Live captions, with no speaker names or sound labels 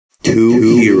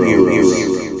Two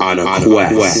heroes on a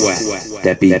quest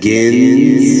that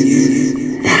begins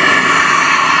now.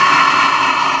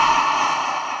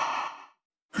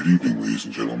 Good evening, ladies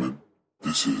and gentlemen.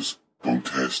 This is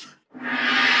Bonetastic.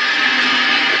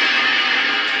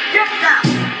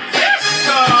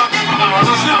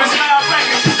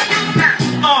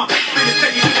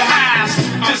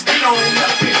 Just get on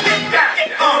up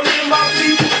and all of my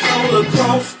people all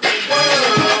across the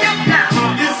world.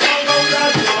 This song goes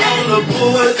out to all the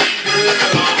boys and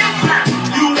girls.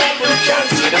 You want the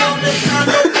chance to know they turn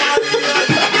the party up.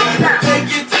 Take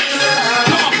it to the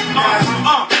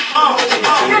house.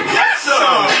 Yes, sir.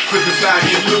 Clip inside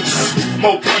get loose.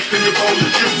 More punch than your bowl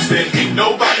of juice. And ain't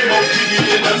nobody more jiggy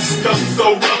than us. Stuff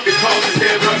so rough it causes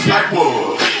head rush like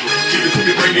wood. Give it to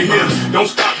me, bring it here. Don't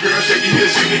stop, girl, shake it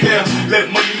here, shake it there. Let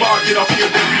Money Mark get off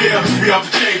here, baby, yeah. We off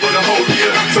the chain for the whole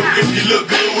year. So if you look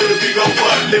good with a big old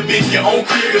butt, live in your own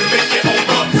crib and make your own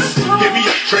bucks. Hit me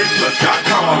up,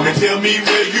 TradePlus.com and tell me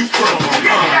where you from.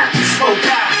 Smoke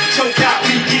out, choke out,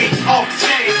 we get off the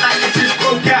chain like it just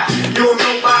broke out. You don't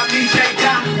know my DJ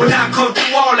die. When I come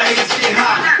through, all the haters get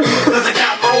hot. Cause I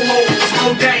got more hoes,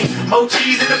 more game, more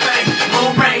cheese in the bank,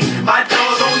 more rain. My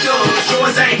dogs on yours,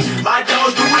 yours ain't. My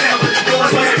dogs do whatever,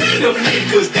 yours ain't. Them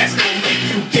niggas that's gon' make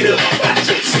you get up out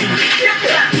your seat.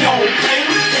 Don't play,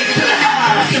 we take it to the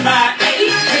house. Come on, hey,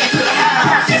 take it to the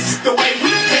house. This is the way we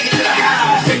take it to the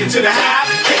house. Take it to the house,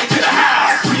 take it to the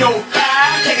house. We on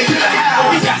fire, take it to the house.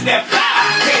 We got that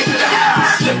fire, take it to the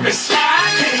house. Slip and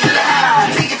slide, take it to the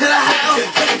house. Take it to the house,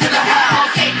 take it to the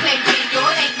house.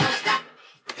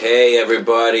 Hey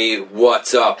everybody,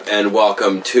 what's up and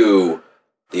welcome to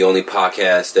the only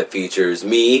podcast that features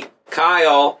me,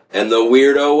 Kyle, and the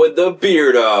weirdo with the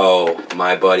beardo,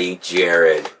 my buddy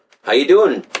Jared. How you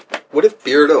doing? What if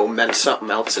beardo meant something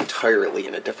else entirely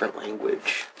in a different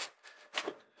language?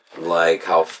 Like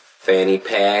how fanny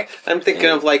pack? I'm thinking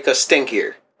of like a stink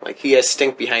ear. Like he has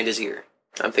stink behind his ear.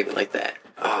 I'm thinking like that.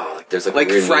 Oh, like there's like Like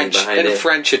a weird French. name behind In it.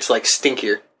 French, it's like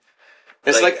stinkier.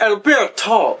 It's like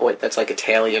Alberto. Wait, that's like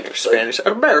Italian or Spanish.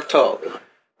 Alberto.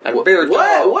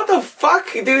 Alberto. What the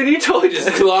fuck? Dude, you totally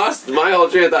just lost my whole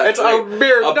train of thought. It's like,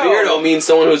 Alberto. A beardo means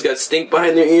someone who's got stink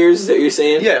behind their ears, is that what you're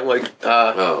saying? Yeah, like,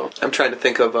 Oh. I'm trying to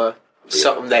think of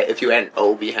something that if you add an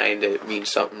O behind it,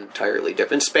 means something entirely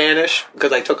different. Spanish,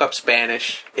 because I took up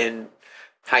Spanish in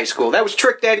high school. That was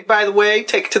Trick Daddy, by the way.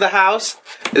 Take it to the house,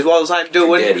 as well as I'm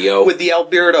doing Daddy-o. with the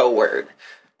Alberto word.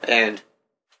 And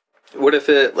what if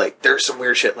it, like, there's some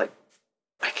weird shit, like,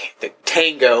 I can't think.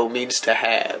 Tango means to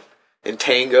have. And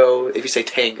tango, if you say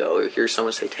tango, or hear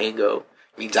someone say tango,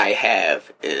 it means I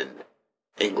have in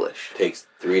English. Takes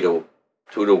two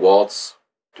to waltz,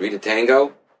 3 to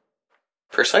tango.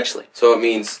 Precisely. So it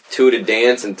means 2 to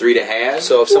dance and 3 to have?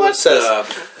 So if someone What says, the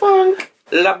funk?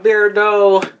 La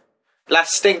Beardo, La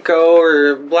Stinko,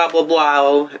 or blah blah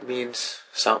blah, it means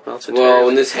something else entirely. Well,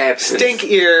 when this happens... Stink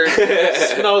ear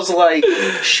smells like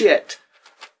shit.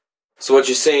 So what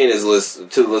you're saying is,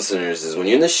 to the listeners, is when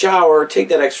you're in the shower, take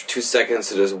that extra 2 seconds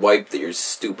to just wipe your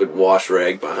stupid wash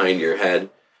rag behind your head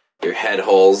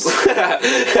holes.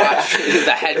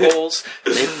 The head holes,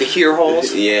 the ear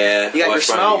holes. Yeah. You got your wash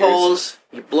smell behind holes,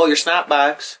 you blow your snot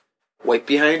box, wipe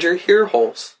behind your ear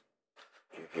holes.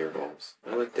 Your ear holes.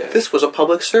 I like that. This was a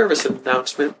public service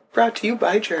announcement brought to you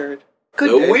by Jared. Good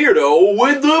the day. weirdo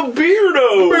with the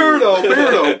beardo.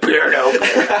 Beardo.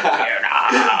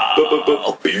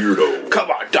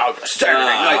 Come on, dog. Saturday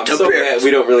night I'm to so beer. glad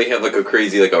we don't really have like a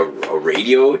crazy, like a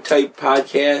radio type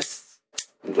podcast.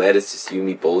 I'm glad it's just you and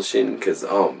me bullshitting, because,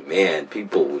 oh man,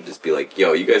 people would just be like,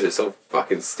 yo, you guys are so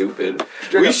fucking stupid.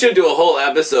 We should do a whole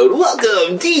episode.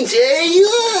 Welcome, DJ!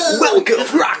 Welcome,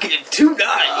 Rockin'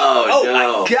 Tonight. Oh, no.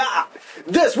 My God.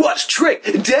 This was Trick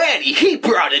Daddy. He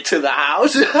brought it to the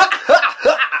house.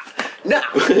 Now,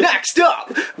 next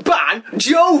up, Bon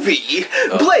Jovi,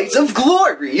 Blaze of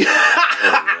Glory.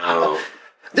 Oh.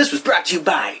 This was brought to you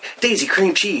by Daisy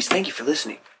Cream Cheese. Thank you for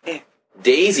listening. Yeah.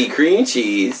 Daisy cream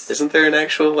cheese. Isn't there an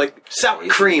actual, like, sour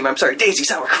cream? I'm sorry, Daisy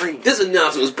sour cream. This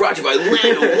announcement was brought to you by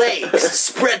Land O'Lakes.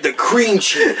 Spread the cream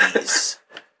cheese.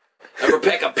 Ever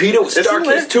pack a pita with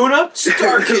Starkist tuna?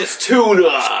 Starkist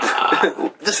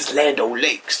tuna. This is Land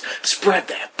O'Lakes. Spread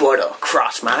that butter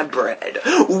across my bread.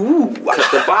 Ooh.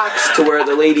 Cut the box to where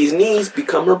the lady's knees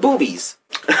become her boobies.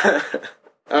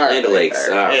 Land O'Lakes.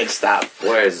 And stop.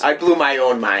 Where's... I blew my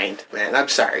own mind, man. I'm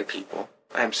sorry, people.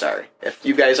 I'm sorry. If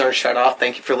you guys aren't shut off,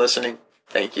 thank you for listening.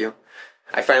 Thank you.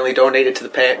 I finally donated to the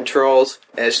Patent Trolls,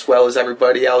 as well as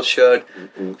everybody else should.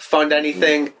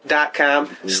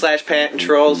 Fundanything.com/Patent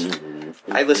Trolls.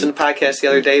 I listened to a podcast the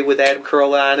other day with Adam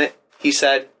Carolla on it. He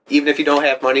said, Even if you don't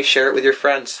have money, share it with your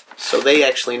friends so they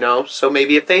actually know. So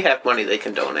maybe if they have money, they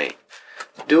can donate.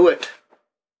 Do it.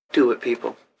 Do it,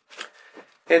 people.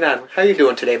 Hey, Don, how you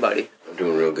doing today, buddy? I'm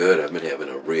doing real good. I've been having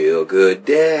a real good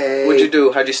day. What'd you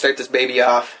do? How'd you start this baby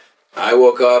off? I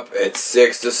woke up at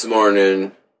 6 this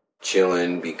morning,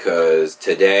 chilling, because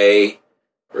today,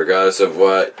 regardless of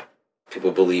what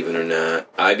people believe in or not,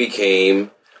 I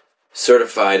became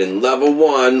certified in level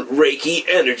 1 Reiki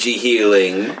energy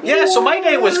healing. Yeah, so my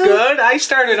day was good. I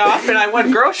started off and I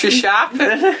went grocery shopping.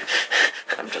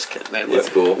 I'm just kidding, man. That's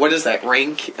cool. What is that?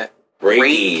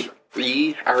 Reiki?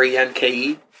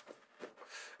 R-E-N-K-E?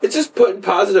 It's just putting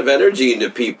positive energy into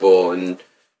people and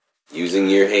using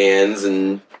your hands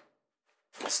and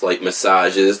slight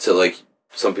massages to, like,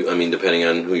 some people, I mean, depending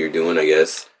on who you're doing, I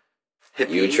guess.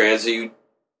 You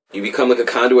become like a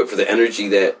conduit for the energy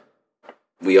that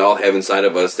we all have inside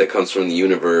of us that comes from the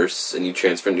universe, and you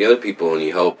transfer it to other people and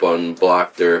you help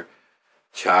unblock their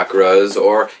chakras.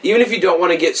 Or even if you don't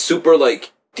want to get super,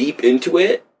 like, deep into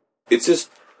it, it's just,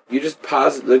 you're just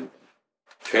positive,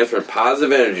 transferring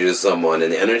positive energy to someone,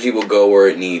 and the energy will go where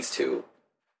it needs to.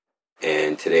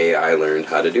 And today I learned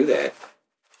how to do that.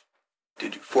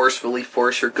 Did you forcefully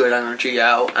force your good energy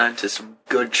out onto some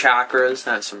good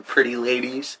chakras, on some pretty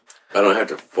ladies? I don't have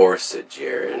to force it,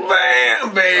 Jared.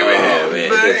 Bam, baby! Oh,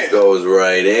 man, it just goes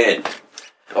right in.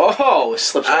 Oh, it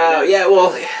slips right in. Yeah,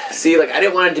 well, see, like, I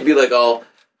didn't want it to be, like, all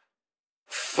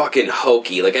fucking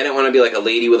hokey. Like, I didn't want to be, like, a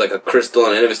lady with, like, a crystal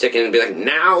and end of a stick and be like,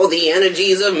 now the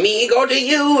energies of me go to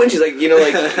you. And she's like, you know,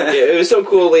 like, yeah, it was some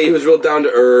cool lady who was real down to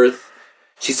earth.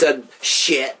 She said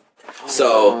shit.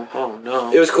 So, oh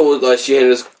no. It was cool. Like, she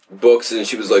handed us books, and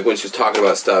she was like, when she was talking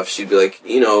about stuff, she'd be like,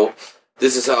 you know,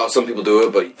 this is how some people do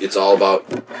it, but it's all about...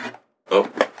 Oh,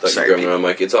 thought you grabbed my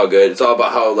mic. It's all good. It's all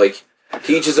about how, like,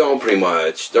 to each his own, pretty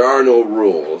much. There are no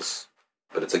rules.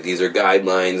 But it's like, these are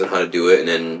guidelines on how to do it, and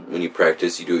then when you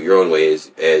practice, you do it your own way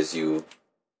as you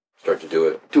start to do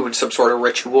it. Doing some sort of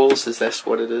rituals? Is this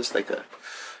what it is? Like a...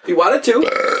 If you wanted to.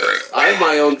 I have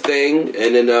my own thing,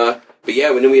 and then, but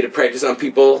yeah, then we had to practice on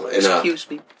people, and, Excuse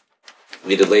me.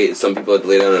 We had to some people had to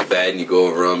lay down in a bed, and you go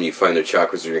over them, you find their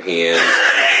chakras in your hands.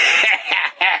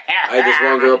 I had this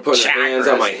one girl putting her hands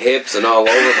on my hips and all over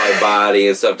my body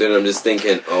and stuff, and I'm just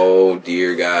thinking, oh,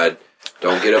 dear God,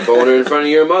 don't get a boner in front of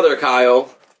your mother,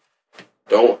 Kyle.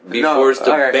 Don't be forced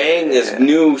to bang this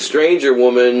new stranger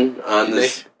woman on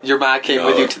this... Your mom came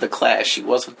with you to the class. She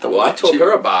wasn't the one. Well, I told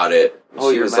her about it.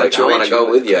 She was like, I want to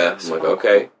go with you. I'm like,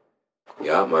 okay.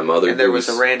 Yeah, my mother... And there was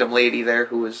a random lady there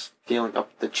who was feeling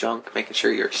up the junk, making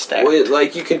sure you're stacked. Well,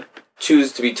 like, you can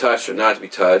choose to be touched or not to be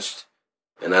touched.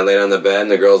 And I laid on the bed, and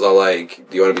the girl's all like,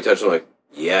 do you want to be touched? I'm like,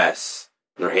 yes.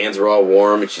 And her hands were all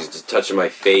warm, and she's just touching my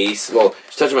face. Well,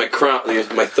 she's touching my crown,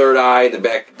 my third eye,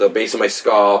 the base of my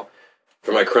skull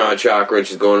for my crown chakra, and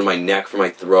she's going to my neck for my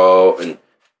throat, and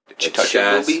did she touch your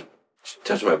boobie? She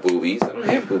touched my boobies. I don't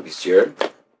have boobies, Jared.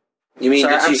 You mean,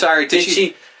 I'm sorry, did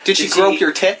she grope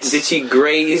your tits? Did she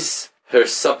graze her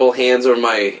supple hands over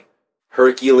my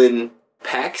Herculean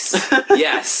pecs?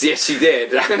 yes, she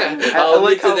did. I'll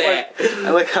admit to that. I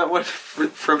like how it went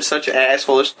from such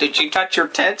assholes. Did she touch your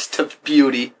tits to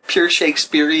beauty? Pure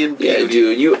Shakespearean beauty. Yeah,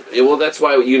 dude. Well, that's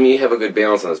why you and me have a good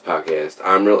balance on this podcast.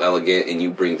 I'm real elegant, and you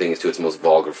bring things to its most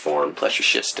vulgar form. Plus your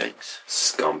shit stinks.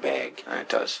 Scumbag. It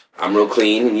does. I'm real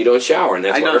clean, and you don't shower, and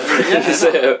that's why we're friends.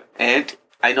 And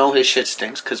I know his shit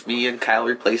stinks, because me and Kyle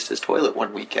replaced his toilet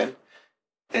one weekend.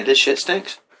 And his shit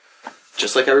stinks.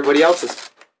 Just like everybody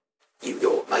else's. You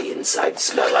know my insides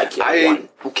smell like your I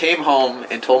came home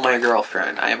and told my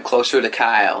girlfriend I am closer to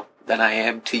Kyle than I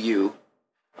am to you,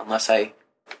 unless I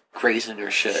graze in her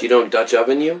shit. She don't Dutch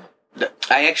oven you?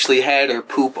 I actually had her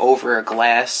poop over a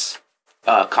glass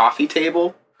coffee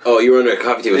table. Oh, you were under a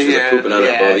coffee table. She was pooping on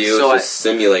it above you. So just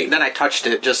simulate. Then I touched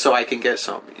it just so I can get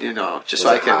some, just so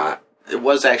I can. Hot? It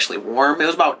was actually warm. It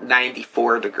was about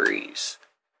 94 degrees.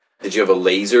 Did you have a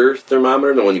laser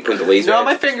thermometer? The one you put the laser? No,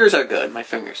 my fingers are good.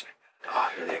 Oh,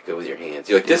 you're that good with your hands.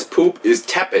 You're like, this poop is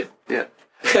tepid. Yeah.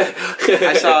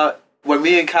 I saw, when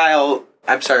me and Kyle,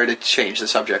 I'm sorry to change the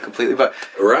subject completely, but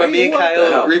when me and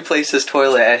Kyle replaced his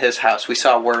toilet at his house, we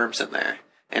saw worms in there.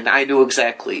 And I knew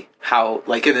exactly how,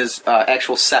 like in his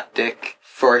actual septic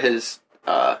for his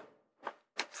toilet.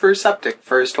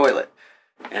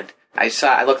 And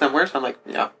I looked on worms, and I'm like,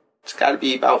 it's got to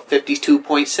be about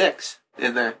 52.6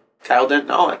 in there. Kyle didn't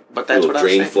know it, but that's what I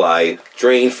was saying.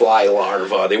 Drain fly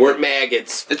larva. They weren't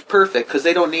maggots. It's perfect, because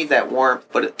they don't need that warmth,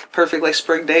 but it's perfect like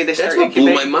spring day. That's what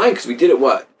blew my mind, because we did it,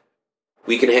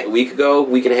 week and a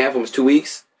half, almost 2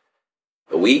 weeks?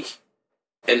 A week?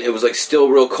 And it was like still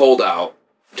real cold out.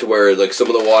 to where like some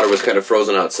of the water was kind of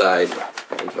frozen outside,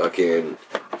 and fucking.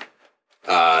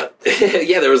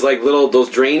 Yeah, there was like those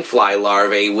drainfly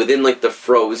larvae within like the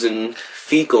frozen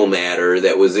fecal matter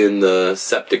that was in the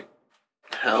septic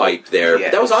pipe there. yeah.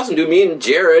 That was awesome, dude. Me and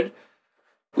Jared,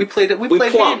 We played we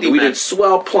plumbed. We did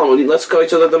swell plumbing. Let's call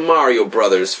each other the Mario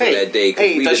Brothers for that day.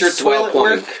 We does did your swell toilet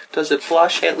plumbing. work? Does it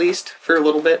flush at least for a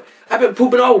little bit? I've been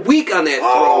pooping all week on that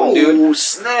throne, dude. Oh,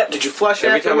 snap. Did you flush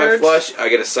Every time I afterwards? flush, I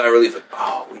get a sigh of relief. Like,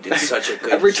 oh, we did such a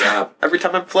good job. Every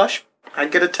time I flush, I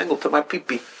get a tingle to my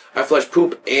pee-pee. I flush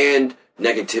poop and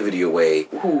negativity away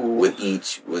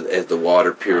as the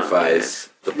water purifies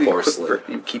the porcelain.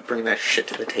 You keep bringing that shit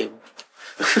to the table.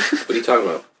 What are you talking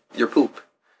about? Your poop.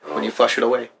 When you flush it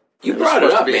away. You It was brought it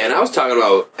supposed to up, be- man. I was talking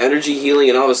about energy healing,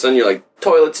 and all of a sudden you're like,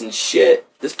 toilets and shit.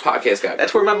 This podcast got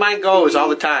That's where my mind goes all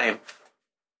the time.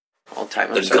 All the time.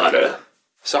 I'm the sorry. gutter.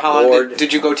 So how long Lord.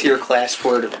 did you go to your class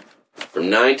for? From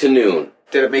 9 to noon.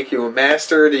 Did it make you a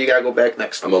master, or do you gotta go back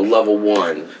next I'm a level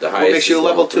 1. The highest What makes you is a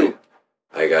level 3. 2?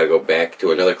 I gotta go back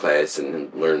to another class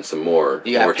and learn some more.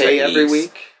 You gotta more pay every techniques.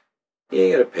 week? Yeah,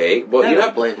 you gotta pay. Well, I you're don't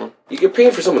not blame them. You get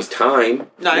paid for someone's time.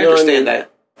 No, I You know what understand mean?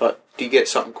 that. But do you get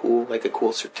something cool, like a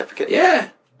cool certificate? Yeah,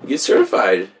 you get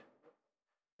certified.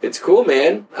 It's cool,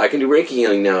 man. I can do Reiki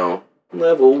healing now.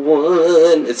 Level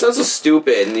 1. It sounds so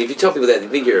stupid, and if you tell people that, they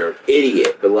think you're an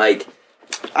idiot. But like,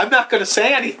 I'm not gonna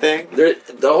say anything.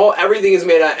 everything is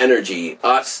made out of energy.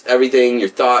 Us, everything, your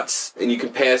thoughts, and you can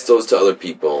pass those to other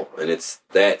people, and it's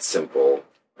that simple.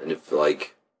 And if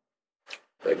like,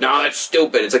 no, that's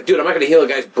stupid. It's like, dude, I'm not gonna heal a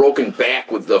guy's broken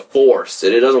back with the force,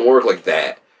 and it doesn't work like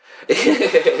that.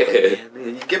 Man,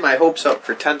 you get my hopes up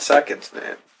for 10 seconds,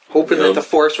 man. Hoping Yeah. that the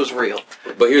Force was real.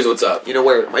 But here's what's up. You know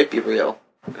where it might be real?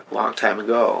 A long time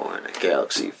ago in a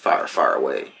galaxy far, far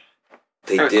away.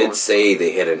 They Kinda did cool. say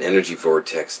they had an energy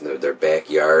vortex in their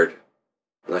backyard.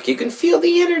 Like, you can feel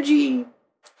the energy.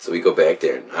 So we go back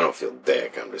there, and I don't feel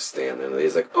dick. I'm just standing there.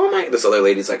 He's like, oh my... This other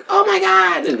lady's like, oh my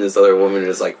god! And this other woman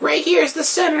is like, right here's the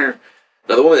center.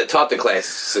 Now, the woman that taught the class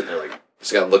is sitting there like,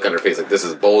 she's got a look on her face like, this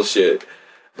is bullshit.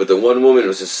 But the one woman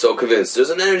was just so convinced, there's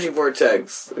an energy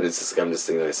vortex. And it's just, I'm just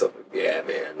thinking to myself, like, yeah,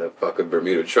 man, the fucking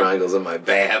Bermuda Triangle's in my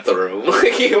bathroom. Like,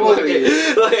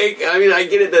 I mean, I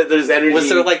get it that there's energy. Was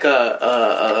there like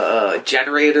a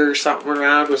generator or something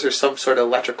around? Was there some sort of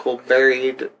electrical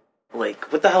buried?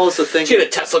 Like, what the hell is the thing? She had a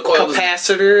Tesla coil.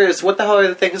 Capacitors? What the hell are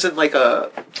the things in like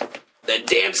a... That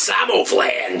damn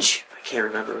Samoflange. I can't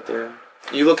remember what they're...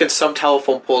 You look at some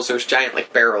telephone poles, there's giant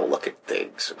like barrel-looking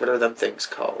things. What are them things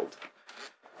called?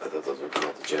 I thought those were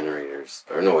called the generators.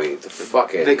 Or no, wait, the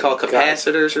fucking... They call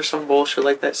capacitors or some bullshit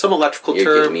like that. Some electrical You're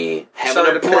term. getting me having Sorry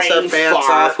a to piss our brain fans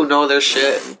fart. off who know their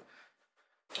shit.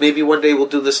 Maybe one day we'll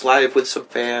do this live with some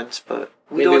fans, but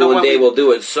we Maybe don't know one when day we'll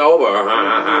do it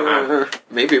sober.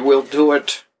 Maybe we'll do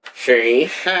it. See?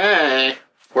 Hey,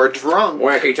 we're drunk.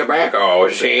 Wacky tobacco,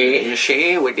 see?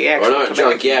 She with the We're actual not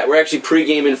drunk yet. We're actually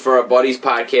pre-gaming for our buddy's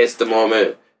podcast at the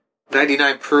moment.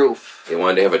 99 proof. They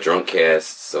wanted to have a drunk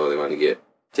cast, so they wanted to get...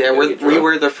 Yeah, Gotta get we drunk.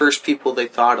 were the first people they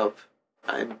thought of.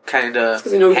 I'm kind That's of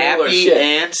 'cause they know we can hold our happy shit.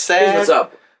 and Here's sad. what's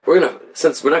up.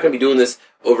 Since we're not gonna be doing this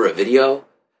over a video,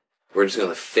 we're just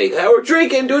gonna fake, hey, we're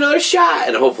drinking, do another shot,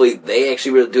 and hopefully they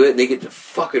actually really do it, and they get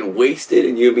fucking wasted,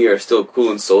 and you and me are still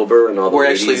cool and sober, and all the We're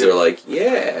ladies actually- are like,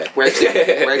 yeah.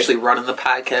 We're actually running the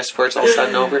podcast before it's all said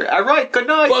and over. All right, good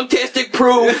night. Bunktastic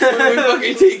proof. We're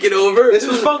fucking taking over. This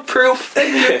was Bunk Proof.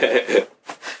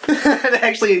 And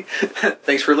actually,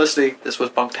 thanks for listening. This was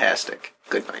Bunktastic.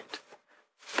 Good night.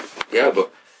 Yeah,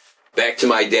 but back to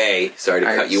my day. Sorry to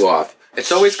All right. cut you off.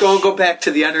 It's always going to go back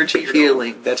to the energy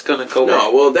healing. That's going to go No,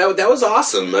 back. well, that was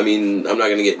awesome. I mean, I'm not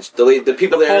going to get the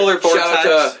people The there. polar Shout out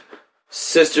vortex. to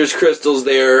Sisters Crystals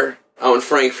there out in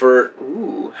Frankfurt.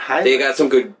 Ooh, hi. They got some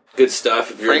good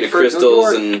stuff if you're into Frankfurt, New crystals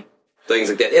York. and things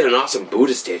like that. They had an awesome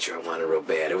Buddha statue I wanted real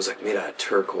bad. It was like made out of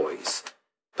turquoise.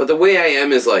 But the way I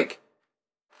am is like,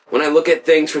 when I look at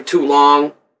things for too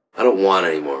long, I don't want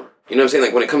anymore. You know what I'm saying?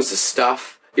 Like when it comes to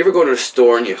stuff, you ever go to a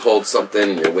store and you hold something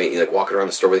and you're waiting, like walking around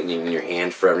the store with it in your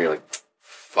hand forever and you're like,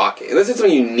 fuck it. Unless it's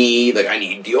something you need, like I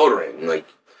need deodorant. And like,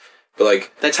 but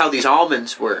like, That's how these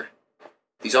almonds were.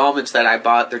 These almonds that I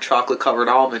bought, they're chocolate-covered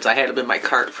almonds. I had them in my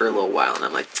cart for a little while, and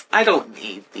I'm like, I don't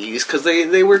need these, because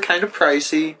they were kind of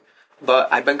pricey, but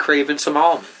I've been craving some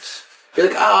almonds. you're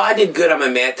like, oh, I did good on my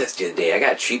math test the other day. I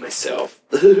gotta treat myself.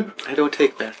 I don't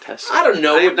take math tests. I don't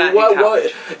know. I am not what? in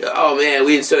college. Oh man,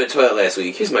 we installed a toilet last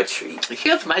week. Here's my treat.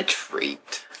 Here's my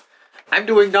treat. I'm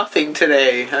doing nothing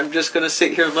today. I'm just going to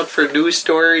sit here and look for news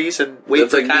stories and wait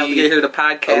That's for like Kyle me. to get here to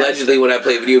podcast. Allegedly, when I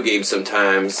play video games,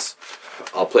 sometimes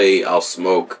I'll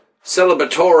smoke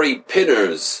celebratory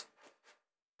pinners.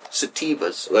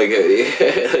 Sativas. Like,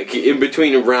 like in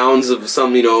between rounds of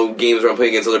some, games where I'm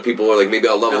playing against other people, or like maybe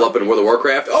I'll level up in World of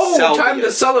Warcraft. Oh, Salvia. time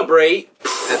to celebrate!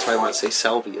 That's why I want to say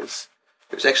salvias.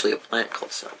 There's actually a plant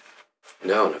called salvia.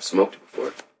 No, and I've smoked it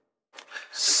before.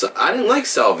 I didn't like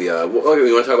salvia. Okay,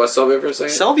 you want to talk about salvia for a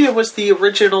second? Salvia was the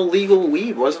original legal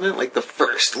weed, wasn't it? Like the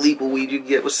first legal weed you could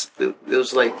get was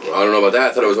like. Well, I don't know about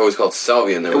that. I thought it was always called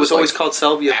salvia, and there It was always like called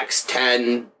salvia.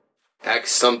 X10,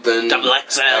 X something, Double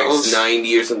XLs.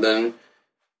 X90 or something.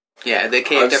 Yeah, they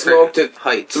came I've different smoked it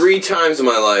heights. 3 times in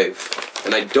my life,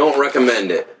 and I don't recommend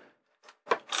it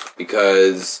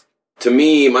because, to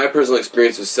me, my personal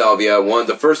experience with salvia,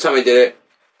 the first time I did it,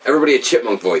 everybody had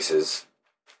chipmunk voices.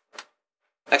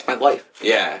 That's my life.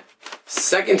 Yeah.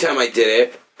 Second time I did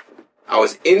it, I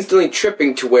was instantly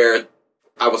tripping to where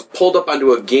I was pulled up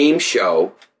onto a game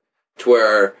show, to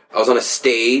where I was on a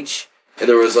stage, and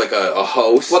there was like a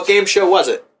host. What game show was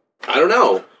it? I don't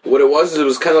know. What it was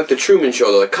kind of like the Truman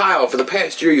Show. They're like, Kyle, for the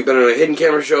past year you've been on a hidden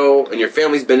camera show, and your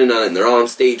family's been in on it, and they're all on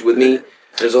stage with me.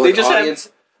 There's a They whole just audience.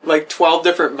 had like 12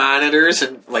 different monitors,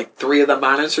 and like 3 of the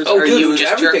monitors Oh, are dude, you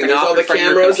just everything. jerking There's off all the in front of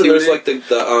your cameras, and there's computer?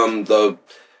 like the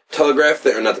telegraph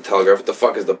there, or not the telegraph, what the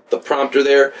fuck is the prompter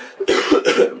there?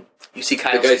 You see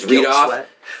Kyle's the guys read guilt off. sweat.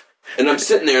 And I'm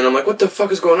sitting there, and I'm like, what the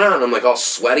fuck is going on? And I'm like all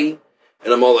sweaty,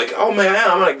 and I'm all like, oh man,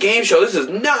 I'm on a game show, this is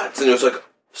nuts! And it was like,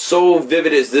 so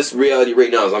vivid as this reality right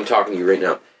now, as I'm talking to you right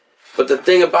now. But the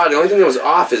thing about it, the only thing that was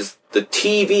off is the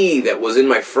TV that was in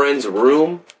my friend's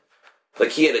room. Like,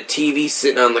 he had a TV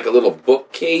sitting on like a little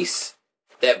bookcase.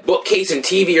 That bookcase and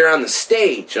TV are on the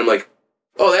stage. And I'm like,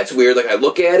 oh, that's weird. Like, I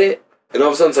look at it, and all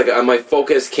of a sudden it's like my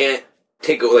focus can't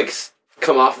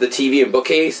come off the TV and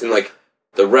bookcase, and like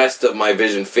the rest of my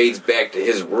vision fades back to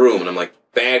his room, and I'm like,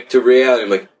 back to reality. I'm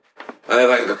like, I have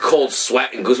like a cold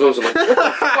sweat and goosebumps. I'm like, what the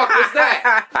fuck was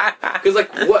that? Because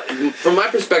like, what? From my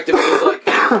perspective, it was like,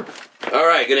 all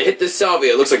right, gonna hit this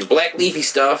salvia. It looks like black leafy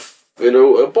stuff in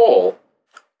a bowl.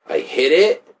 I hit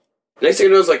it. Next thing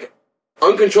you know, it's like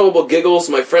uncontrollable giggles.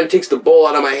 My friend takes the bowl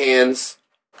out of my hands.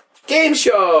 Game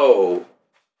show.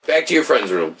 Back to your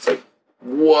friend's room. It's like,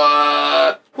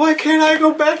 what? Why can't I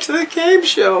go back to the game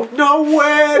show? No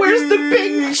way! Where's the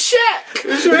big check?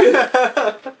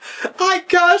 I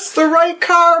guessed the right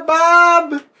car,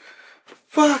 Bob!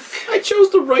 Fuck. I chose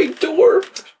the right door.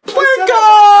 Blinko!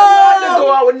 I wanted to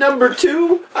go out with number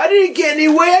 2. I didn't get any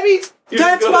whammies.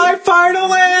 That's my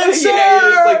final answer! Yeah,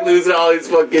 you're just like losing all these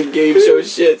fucking game show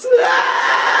shits.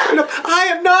 I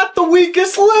am not the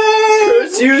weakest link!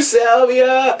 Curse you,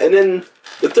 Salvia! And then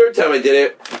the third time I did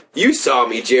it, you saw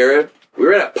me, Jared. We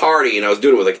were at a party, and I was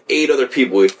doing it with like 8 other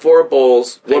people. We had 4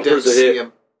 bowls. One person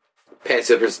hit. Pat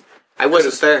Sippers. I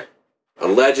wasn't there.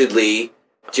 Allegedly,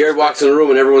 Jared walks in the room,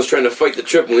 and everyone's trying to fight the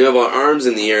trip, and we have our arms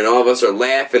in the air, and all of us are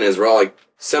laughing as we're all like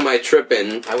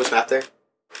semi-tripping. I was not there.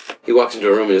 He walks into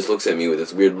a room and just looks at me with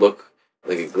this weird look,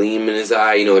 like a gleam in his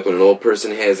eye, like when an old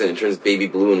person has it and it turns baby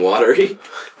blue and watery.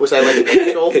 Was I like an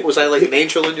angel? Was I like an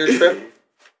angel in your trip?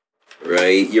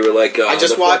 Right? You were like, I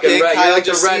just walked in, you're Kyle like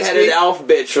the just sees redheaded me. elf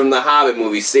bitch from the Hobbit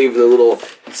movie, saving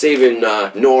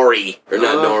Nori, or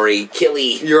not Nori,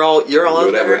 Killy. You're all in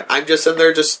Whatever. there. I'm just in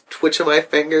there, just twitching my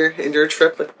finger in your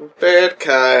trip, like bad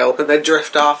Kyle, and then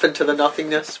drift off into the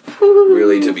nothingness.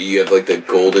 Really, you have like the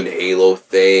golden halo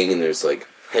thing, and there's like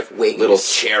Have wings. little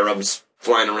cherubs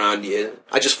flying around you.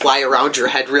 I just fly around your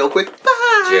head real quick.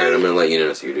 Bye. Jared, I'm gonna let you know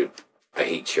this, dude. I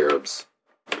hate cherubs.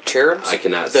 Cherubs? I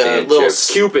cannot The stand little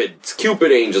cherubs.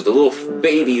 Cupid angels, the little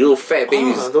little fat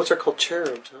babies. Oh, those are called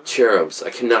cherubs, huh? Cherubs. I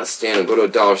cannot stand them. Go to a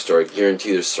dollar store. I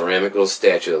guarantee there's ceramic little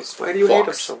statues. Why do you hate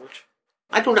them so much?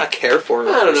 I do not care for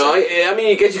them. I don't know. I mean,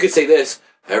 I guess you could say this.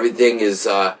 Everything is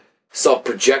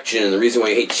self-projection, and the reason why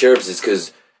you hate cherubs is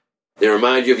because they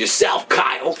remind you of yourself,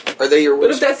 Kyle. Are they your But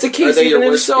worst? if that's the are case, they your even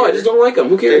if worst so, I fear? just don't like them.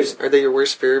 Who cares? Are they your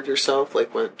worst fear of yourself?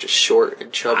 Like when just short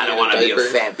and chubby? I don't want to be a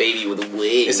fat baby with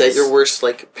wings. Is that your worst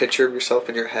like picture of yourself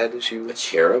in your head? As you? A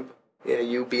cherub? Yeah,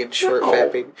 you being short, No.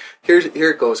 fat baby. Here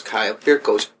it goes, Kyle. Here it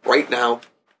goes. Right now,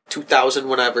 2000,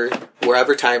 whenever,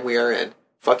 wherever time we are in.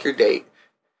 Fuck your date.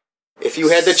 If you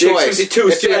had the choice, 6:52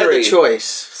 if you had the Saturday. choice,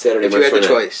 Saturday, if you had March the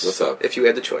 29th. choice, What's up? If you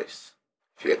had the choice,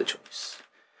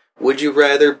 would you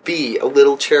rather be a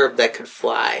little cherub that could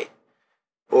fly,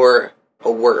 or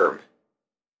a worm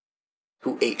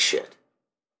who ate shit,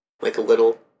 like a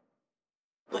little,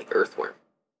 like earthworm,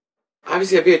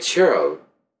 Obviously, I'd be a cherub.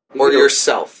 or You know,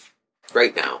 yourself,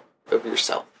 right now, of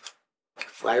yourself,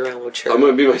 fly around a little cherub? I'm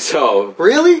gonna be myself.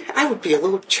 Really? I would be a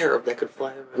little cherub that could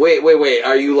fly around. Wait.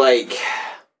 Are you like...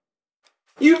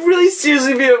 You really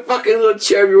seriously be a fucking little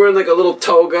cherub? You're wearing like a little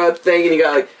toga thing, and you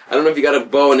got like... I don't know if you got a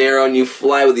bow and arrow, and you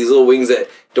fly with these little wings that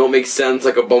don't make sense,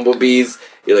 like a bumblebee's,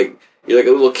 You're like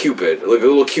a little Cupid, like a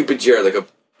little Cupid Jared,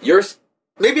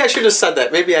 Maybe I should have said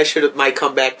that. Maybe I should have might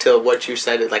come back to what you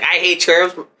said. Like, I hate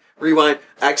cherubs. Rewind.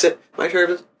 Exit. My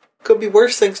cherubs could be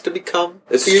worse things to become.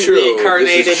 This be is true.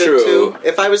 Reincarnated This is true. into.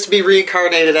 If I was to be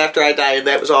reincarnated after I died and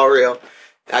that was all real,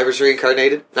 I was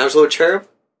reincarnated and I was a little cherub,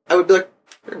 I would be like,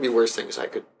 there'd be worse things I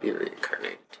could be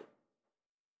reincarnated to.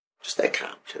 Just that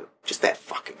calm, too. Just that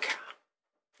fucking calm.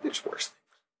 There's worse things.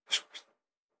 There's worse things.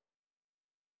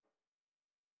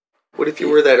 What if you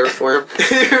were that earthworm?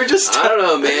 You're just... I don't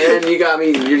know, man. You got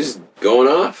me. You're just going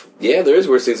off. Yeah, there is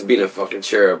worse things than being a fucking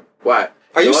cherub. What?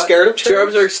 Are you know scared what? of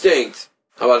cherubs? Cherubs are extinct.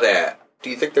 How about that? Do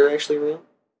you think they're actually real?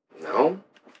 No.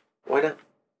 Why not?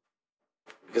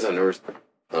 Because I've never...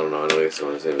 I don't know. I don't guess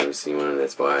I've never seen one, and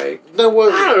that's why... No,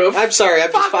 well, I don't know. I'm sorry.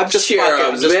 I'm just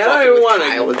cherubs, fucking, man. I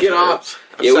don't want to get off.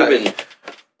 Yeah, sorry. we've been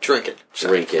drinking.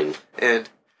 drinking. And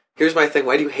here's my thing.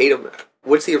 Why do you hate them?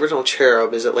 What's the original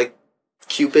cherub? Is it like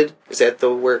Cupid? Is that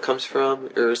where it comes from?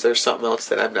 Or is there something else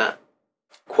that I'm not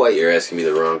quite... You're asking me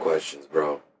the wrong questions,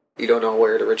 bro. You don't know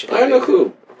where it I originated? have no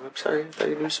clue. Oh, I'm sorry. I thought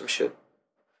you knew some shit.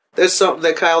 There's something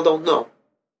that Kyle don't know.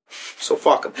 So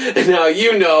fuck him. Now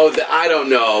you know that I don't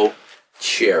know.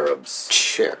 Cherubs.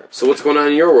 Cherubs. So what's going on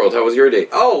in your world? How was your day?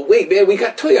 Oh, wait, man, we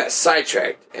got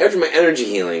sidetracked. After my energy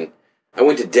healing, I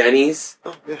went to Denny's,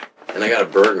 Oh, yeah. and I got a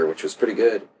burger, which was pretty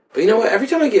good. But you know what? Every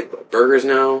time I get burgers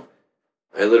now,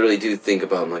 I literally do think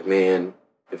about, I'm like, man,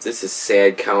 if this is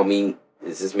sad cow meat,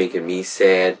 is this making me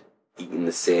sad, eating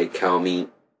the sad cow meat?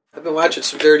 I've been watching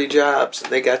some Dirty Jobs,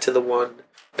 and they got to the one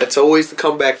that's always the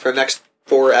comeback for the next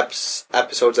 4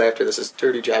 episodes after this is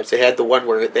Dirty Jobs. They had the one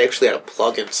where they actually had a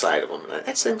plug inside of them. And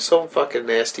that thing's so fucking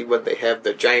nasty when they have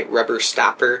the giant rubber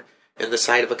stopper in the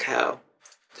side of a cow.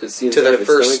 To see To inside their of its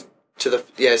first,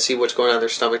 stomach? see what's going on in their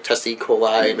stomach, test the E.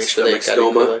 coli, make sure they got E.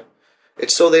 Stomach stoma. coli.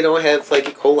 It's so they don't have like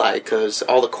E. coli because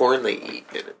all the corn they eat,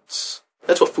 and that's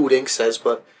what Food Inc. says.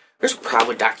 But there's a problem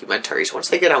with documentaries. Once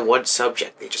they get on one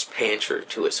subject, they just pander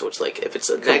to it. So it's like if it's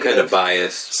a Some negative, kind of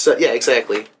bias. so, yeah,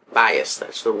 exactly. Bias,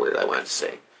 that's the word I wanted to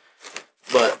say.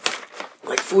 But,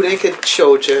 like, Food Inc. had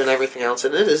showed you and everything else,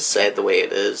 and it is sad the way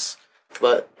it is.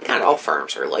 But not all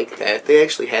farms are like that. They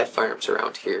actually have farms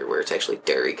around here where it's actually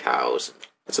dairy cows.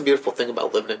 That's a beautiful thing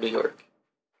about living in New York.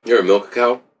 You ever milk a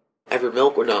cow? Ever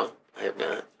milk or no? I have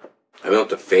not. I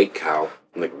milked a fake cow.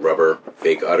 Like rubber,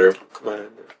 fake udder. Come on.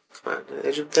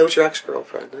 That was your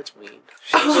ex-girlfriend. That's mean.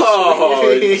 Oh,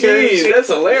 jeez, that's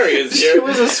hilarious. She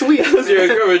was a sweet. Your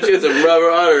girlfriend, she had some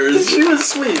rubber udders. She was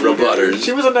sweet. Rubber udders.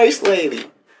 She was a nice lady.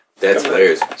 That's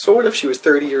hilarious. So what if she was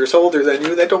 30 years older than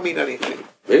you? That don't mean anything.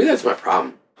 Maybe that's my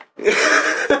problem. Maybe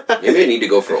I need to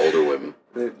go for older women.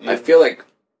 I feel like,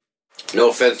 no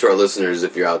offense to our listeners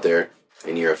if you're out there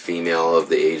and you're a female of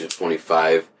the age of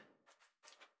 25,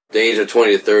 the age of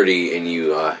 20 to 30 and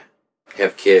you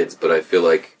have kids, but I feel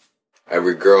like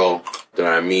every girl that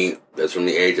I meet that's from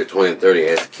the age of 20 to 30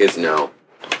 has kids now.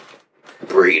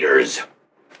 Breeders.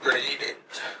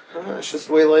 It's just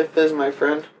the way life is, my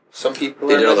friend. Some people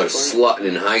They are did all their like slutting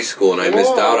in high school and I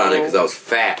missed out on it because I was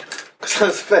fat.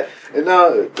 And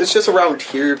it's just around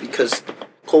here because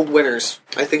cold winters.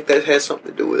 I think that has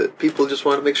something to do with it. People just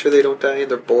want to make sure they don't die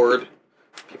and they're bored.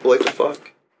 People like to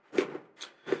fuck.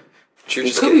 You're You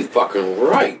just could be fucking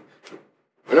right.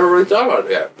 I never really thought about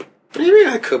that. What do you mean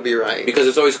I could be right? Because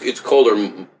it's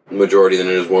colder majority than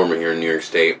it is warmer here in New York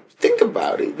State. Think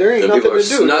about it. There ain't And nothing people are to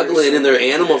do. snuggling in their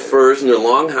animal furs and their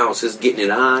long houses, getting it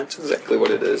on. That's exactly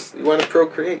what it is. You want to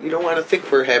procreate. You don't want to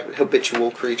think we're habitual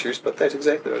creatures, but that's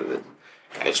exactly what it is.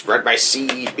 I spread my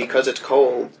seed because it's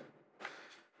cold.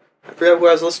 I forgot who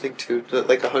I was listening to.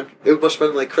 Like it must have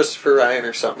been like Christopher Ryan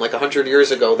or something. Like 100 years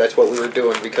ago, that's what we were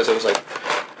doing because it was like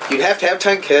you'd have to have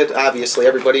 10 kids. Obviously,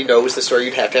 everybody knows the story.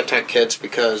 You'd have to have 10 kids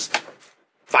because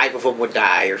 5 of them would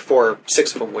die, or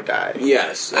 6 of them would die.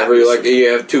 Yes. Obviously.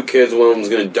 You have 2 kids, one of them's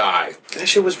going to die. That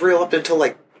shit was real up until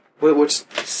like what's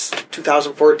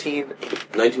 2014.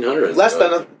 1900. Less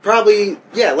than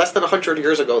less than 100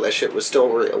 years ago, that shit was still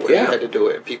real. Where you had to do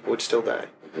it, and people would still die.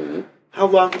 Mm-hmm. How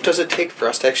long does it take for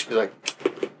us to actually be like,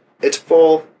 it's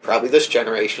full? Probably this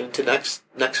generation to next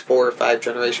 4 or 5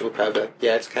 generations will probably be like,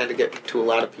 yeah, it's kind of getting to a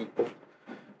lot of people.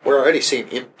 We're already seeing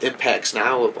impacts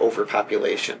now of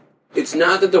overpopulation. It's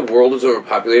not that the world is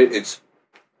overpopulated. It's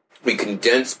we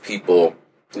condense people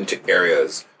into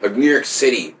areas like New York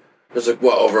City. There's like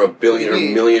over 1 billion or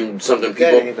 1 million something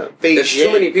people. Yeah, There's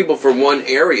too many people for one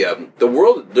area. The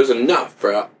world, there's enough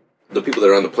for the people that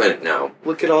are on the planet now.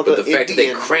 Look at all But the the fact that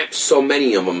they cramp so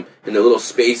many of them in the little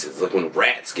spaces, like when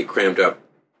rats get cramped up,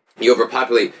 you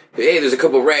overpopulate. Hey, there's a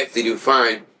couple rats, they do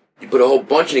fine. You put a whole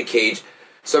bunch in a cage.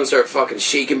 Some start fucking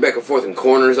shaking back and forth in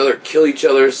corners. Other kill each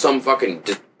other. Some fucking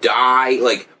just die.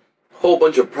 Like, whole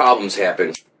bunch of problems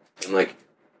happen. And like,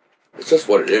 it's just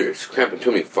what it is. Cramping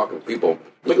too many fucking people.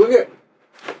 Like, look at.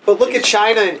 But look at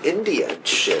China and India and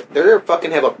shit. They're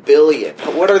fucking have 1 billion.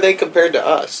 What are they compared to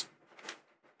us?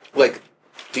 Like,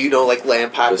 do you know, like,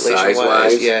 land population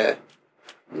size-wise? Yeah.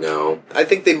 No. I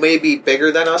think they may be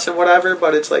bigger than us and whatever,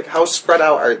 but it's like, how spread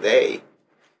out are they?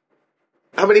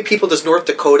 How many people does North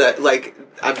Dakota, like,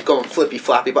 I'm going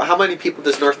flippy-floppy, but how many people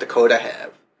does North Dakota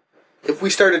have? If we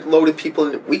started loading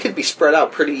people in, we could be spread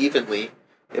out pretty evenly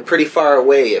and pretty far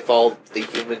away if all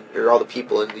the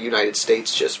people in the United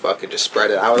States just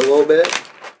spread it out a little bit.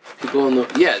 People in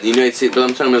the United States, but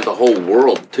I'm talking about the whole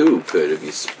world too. Could if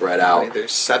you spread out. I mean,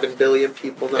 there's 7 billion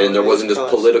people now, and there wasn't just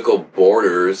political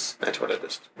borders. That's what it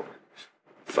is.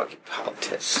 Fucking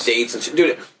politics, states and shit,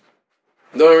 dude.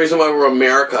 The only reason why we're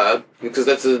America because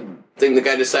that's the thing the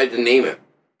guy decided to name it.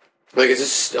 Like, it's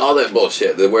just all that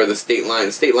bullshit. Where the state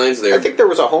lines there. I think there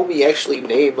was a homie actually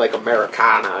named, like,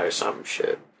 Americana or some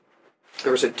shit.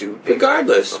 There was a dude.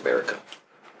 Regardless. America.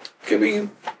 Could be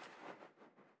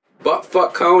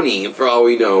Buttfuck Coney, for all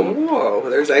we know. Whoa,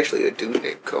 there's actually a dude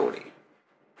named Coney.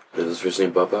 Is his first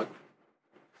name Buttfuck?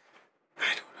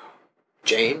 I don't know.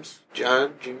 James?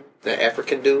 John? The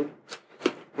African dude?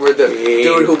 Or the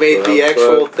dude who made the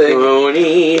actual thing?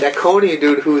 Coney. That Coney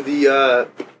dude who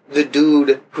the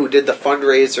dude who did the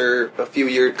fundraiser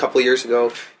a couple years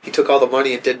ago, he took all the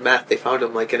money and did meth. They found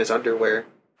him, like, in his underwear.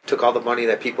 Took all the money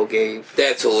that people gave.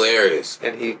 That's hilarious.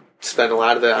 And he spent a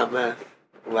lot of it on meth.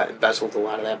 Embezzled a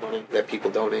lot of that money that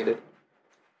people donated.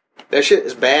 That shit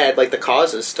is bad. Like, the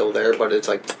cause is still there, but it's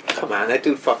like, come on, that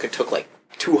dude fucking took like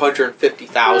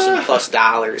 $250,000 plus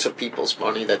dollars of people's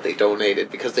money that they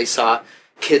donated because they saw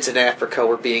kids in Africa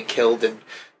were being killed and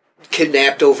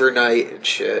kidnapped overnight and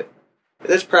shit.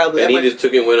 That's probably... And he just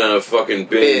took and went on a fucking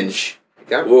binge.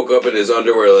 Yeah. Woke up in his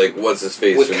underwear like, what's his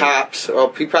face? With cops.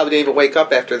 Oh, he probably didn't even wake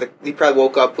up he probably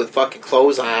woke up with fucking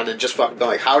clothes on and just fucking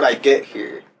going like, how'd I get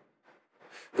here?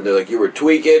 And they're like, you were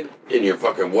tweaking in your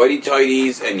fucking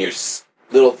whitey-tighties and your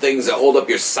little things that hold up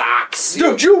your socks.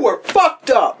 Dude, you were fucked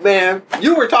up, man.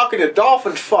 You were talking to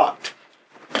Dolphin fucked.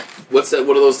 What's that?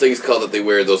 What are those things called that they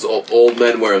wear? Those old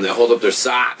men wear them that hold up their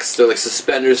socks. They're like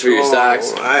suspenders for your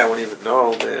socks. I don't even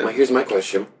know, man. Well, here's my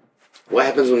question. What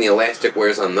happens when the elastic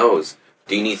wears on those?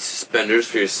 Do you need suspenders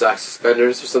for your sock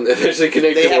suspenders or something?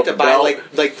 They have to buy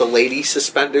like the lady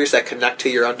suspenders that connect to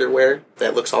your underwear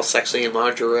that looks all sexy in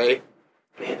lingerie.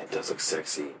 Man, it does look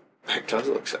sexy. It does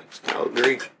look sexy. I'll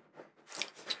agree.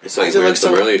 It's like it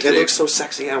looks so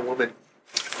sexy on a woman.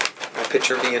 I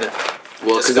picture me in it.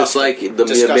 Well, because it's like the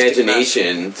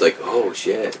imagination. It's like, oh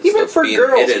shit. Even for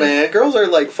girls, man. Girls are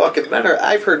like fucking men are.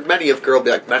 I've heard many of girls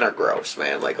be like, men are gross,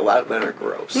 man. Like a lot of men are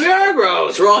gross. We are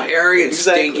gross. We're all hairy and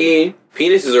stinky.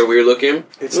 Penises are weird looking.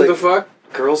 It's what like, the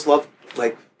fuck? Girls love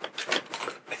like.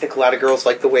 I think a lot of girls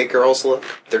like the way girls look.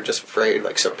 They're just afraid,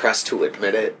 like suppressed to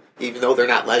admit it. Even though they're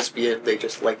not lesbian, they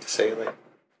just like to say like,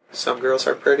 some girls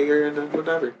are prettier and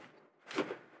whatever.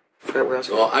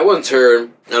 Well, I once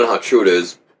heard. I don't know how true it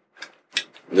is.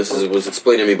 This was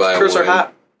explained to me by girls a woman. are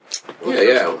hot.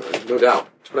 Yeah, no doubt.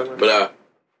 But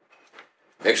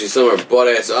actually, some are butt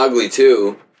ass ugly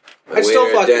too. I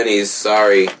still fuck Denny's.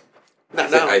 Sorry.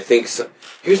 Not now. I think so.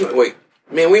 Here's my wait,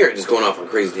 man. We are just going off on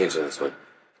crazy tangents on this one.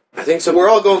 I think some. We're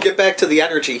all going to get back to the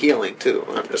energy healing too.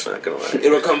 I'm just not going to lie.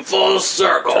 It'll come full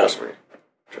circle. Trust me.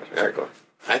 All right, go.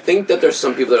 I think that there's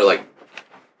some people that are like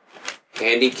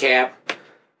handicapped,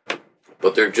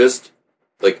 but they're just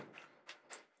like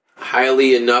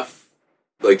highly enough,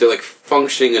 like they're like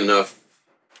functioning enough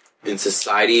in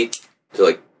society to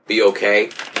like be okay.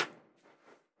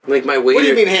 Like my waiter. What do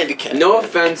you mean handicapped? No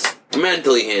offense,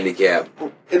 mentally handicapped.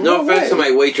 In No what offense way?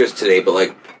 to my waitress today, but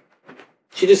like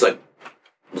she just like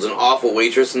was an awful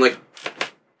waitress, and like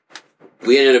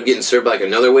we ended up getting served by like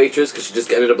another waitress because she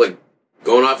just ended up like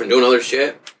going off and doing other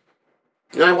shit.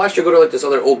 And I watched her go to like this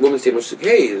other old woman's table. She's like,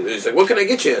 "Hey," she's like, "What can I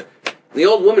get you?" And the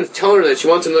old woman's telling her that she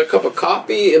wants another cup of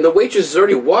coffee, and the waitress is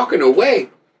already walking away.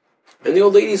 And the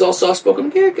old lady's all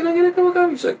soft-spoken. "Yeah, can I get a cup of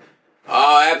coffee?" She's like,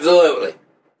 "Oh, absolutely."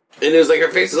 And it was like her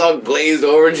face is all glazed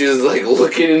over, and she was like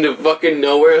looking into fucking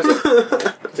nowhere.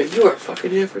 I was like, "You are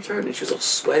fucking half retarded." And she was all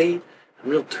sweaty.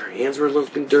 And her hands were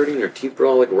looking dirty, and her teeth were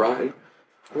all like rotten.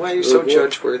 Why are you so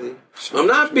judge-worthy? I'm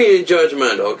not being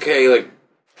judgmental, okay? Like,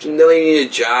 she really needed a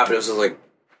job, and it was just like,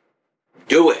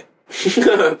 do it.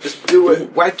 Just do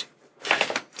it. What?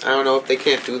 I don't know if they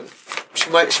can't do.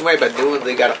 She might have been doing.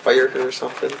 They gotta fire her or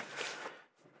something.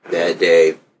 That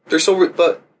day. They're so.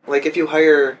 But like, if you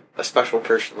hire a special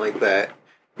person like that,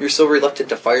 you're so reluctant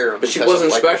to fire them. But she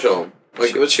wasn't special.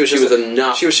 Like, she was she just was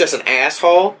enough. She was just an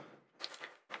asshole.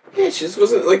 Yeah, she just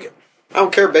wasn't, like... I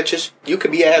don't care, bitches. You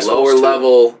could be assholes Lower too.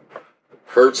 level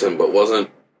hurts him, but wasn't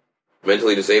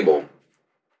mentally disabled.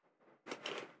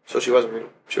 So she wasn't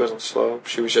slow.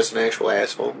 She was just an actual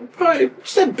asshole. Probably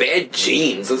just had bad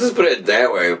genes. Let's just put it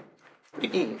that way. What do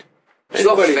you mean? She's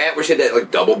all fat where she had that,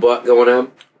 like, double butt going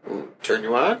on. Turn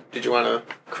you on? Did you want to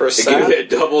They caress give you that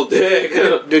double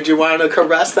dick. Did you want to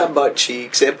caress them butt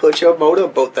cheeks and put your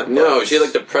motorboat them No, butts? she had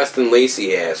like the Preston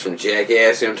Lacey ass from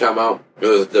Jackass, you know what I'm talking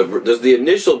about? There's the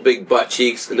initial big butt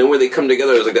cheeks, and then when they come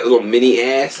together, there's like that little mini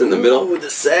ass in the middle. Ooh, the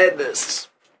sadness.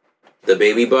 The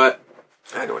baby butt.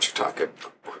 I know what you're talking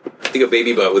about. I think a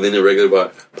baby butt within a regular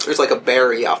butt. There's like a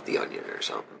berry off the onion or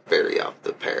something. Berry off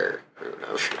the pear or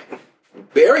whatever.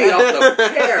 Berry off the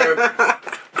pear.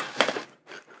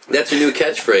 That's your new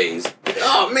catchphrase.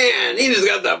 Oh man, he just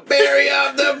got the berry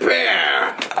off the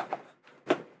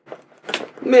pear.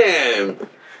 Man.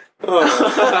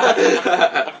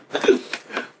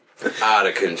 Out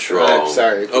of control. I'm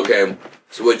sorry. Okay,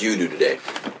 so what'd you do today?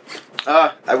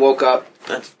 I woke up.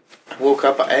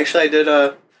 Actually, I did.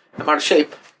 I'm out of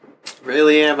shape.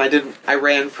 Really am. I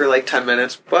ran for like 10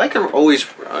 minutes, but I can always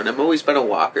run. I've always been a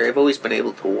walker. I've always been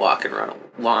able to walk and run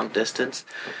a long distance.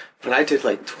 But I did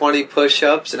like 20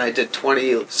 push-ups and I did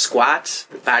 20 squats,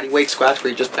 body weight squats, where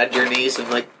you just bend your knees and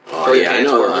like throw your hands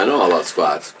forward. I know all about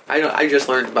squats. I just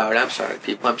learned about it. I'm sorry,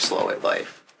 people. I'm slow at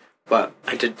life. But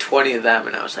I did 20 of them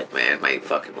and I was like, man, my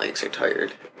fucking legs are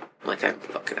tired. I'm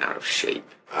fucking out of shape.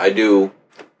 I do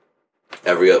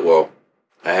well,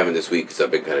 I haven't this week because I've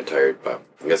been kind of tired, but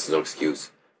I guess there's no excuse.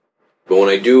 But when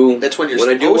I do, That's when you're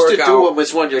supposed to work do out, them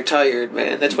is when you're tired,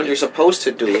 man. That's when you're supposed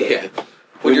to do it. yeah,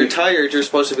 When you're tired, you're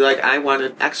supposed to be like, I want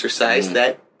an exercise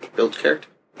that builds character.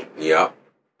 yeah.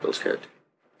 Builds character.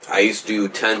 I used to do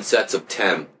 10 sets of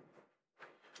 10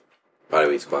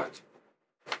 bodyweight squats.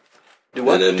 Do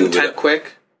what? And then Do move it 10 up.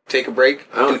 quick, take a break,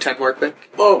 I don't- do 10 more quick.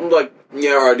 Well, or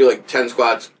I do like 10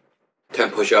 squats, 10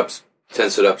 push-ups, 10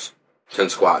 sit-ups, 10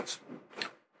 squats.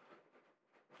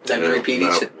 Then And repeat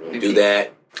I'll each. do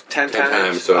that 10 10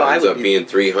 times, so Oh, it ends up being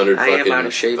 300 I am fucking out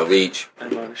of shape. of each.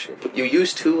 I'm out of shape. You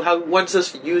used to? When's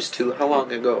this used to? How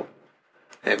long ago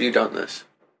have you done this?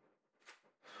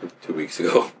 2 weeks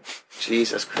ago.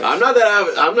 Jesus Christ. I'm not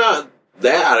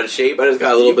that out of shape. I just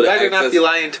got a little bit of better excess. not be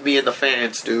lying to me and the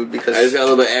fans, dude, because I just got a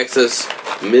little bit of excess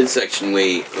midsection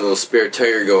weight, a little spare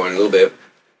tire going, a little bit.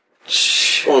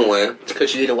 Going away. it's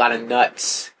because you eat a lot of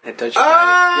nuts. That does your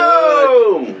body good.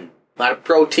 Oh! A lot of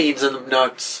proteins in the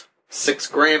nuts. 6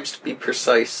 grams to be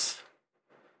precise.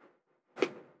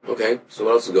 Okay, so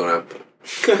what else is going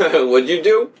on? What'd you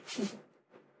do?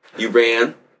 You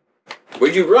ran.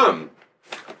 Where'd you run?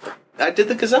 I did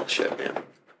the gazelle shit, man.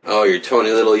 Oh, you're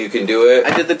Tony Little, you can do it?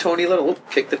 I did the Tony Little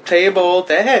kick the table.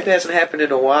 That hasn't happened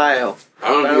in a while. I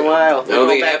don't Been a while. I don't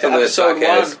think it happened in this episode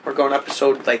podcast. 1. We're going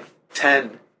episode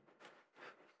 10.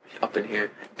 Up in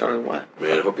here. Don't know what.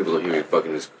 Man, I hope people don't hear me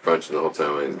fucking just crunching the whole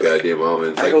time. In goddamn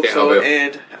moments. I hope can't so. help it.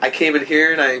 And I came in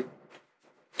here and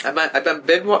I've been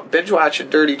binge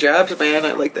watching Dirty Jobs, man.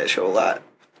 I like that show a lot.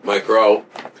 Mike Rowe.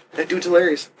 That dude's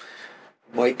hilarious.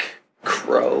 Mike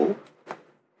Crow.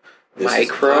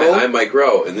 I'm Mike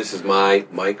Rowe, and this is my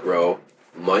Mike Rowe.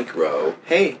 Mike Rowe.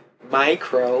 Hey,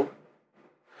 Micro.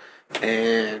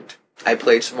 And I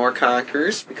played some more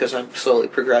Conquerors because I'm slowly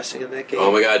progressing in that game.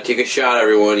 Oh my god, take a shot,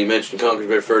 everyone. You mentioned Conquer's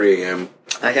Bad 30 again.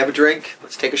 I have a drink.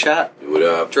 Let's take a shot. Do it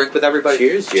up. Drink with everybody.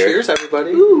 Cheers, Jared. Cheers,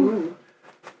 everybody. Ooh.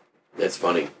 That's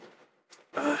funny.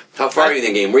 How far are you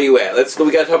in the game? Where you at?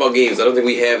 We gotta talk about games. I don't think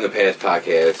we have in the past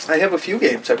podcast. I have a few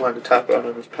games I wanted to talk about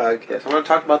on this podcast. I want to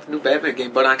talk about the new Batman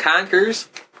game, but on Conquerors,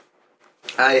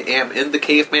 I am in the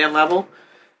caveman level,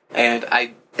 and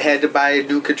I had to buy a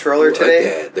new controller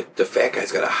today. Like that. The fat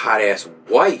guy's got a hot ass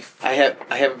wife. I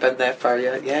haven't been that far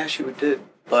yet. Yeah, she did.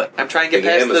 But I'm trying to get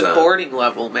Like past the Amazon. boarding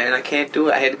level, man. I can't do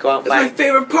it. I had to go out and That's my buy.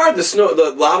 favorite part.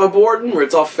 The lava boarding where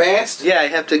it's all fast. Yeah, I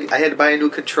had to buy a new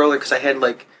controller because I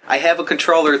have a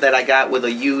controller that I got with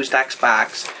a used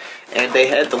Xbox, and they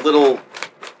had their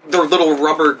little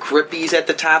rubber grippies at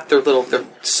the top. They're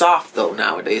soft though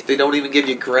nowadays. They don't even give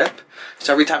you grip.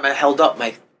 So every time I held up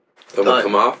my Don't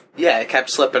come off. yeah, it kept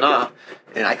slipping off,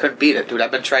 and I couldn't beat it, dude.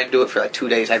 I've been trying to do it for like 2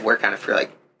 days. I'd work on it for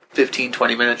like 15,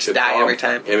 20 minutes, die every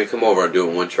time. Let me come over and do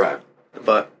it in one try.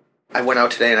 But I went out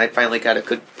today and I finally got a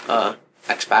good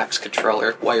Xbox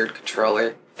controller, wired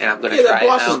controller, and I'm gonna Yeah, try that it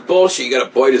boss now. is bullshit. You gotta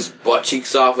bite his butt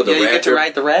cheeks off with Yeah, a you raptor. get to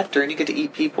ride the Raptor and you get to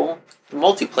eat people. The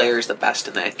multiplayer is the best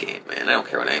in that game, man. I don't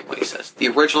care what anybody says. The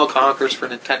original Conquerors for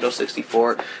Nintendo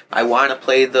 64. I want to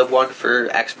play the one for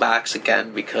Xbox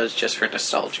again because just for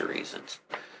nostalgia reasons.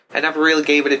 I never really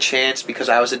gave it a chance because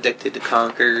I was addicted to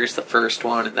Conker's, the first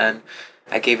one, and then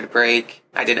I gave it a break.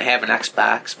 I didn't have an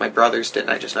Xbox. My brothers didn't.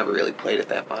 I just never really played it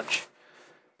that much.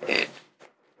 And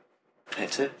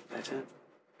that's it.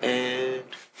 And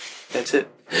that's it.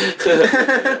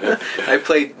 I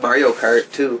played Mario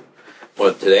Kart, too.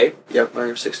 What, today? Yep,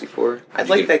 Mario 64. I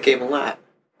like that game a lot.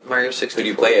 Mario 64. Who do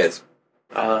you play as?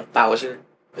 Bowser.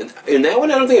 In that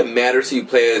one, I don't think it matters who you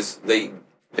play as.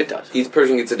 It does. Each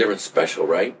person gets a different special,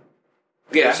 right?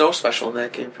 Yeah. There's no special in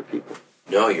that game for people.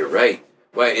 No, you're right.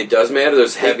 Wait, it does matter?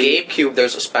 There's heavy... The GameCube,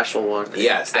 there's a special one.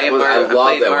 Yes, I love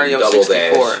played that Mario one, Double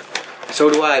 64. Dash. So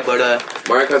do I, but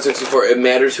Mario Kart 64, it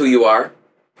matters who you are?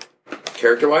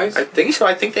 Character-wise? I think so.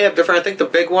 I think they have different... I think the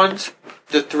big ones,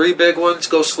 the 3 big ones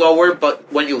go slower,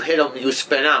 but when you hit them, you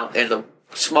spin out. And the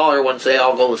smaller ones, they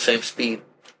all go the same speed.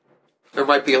 There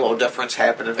might be a little difference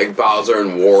happening. Like Bowser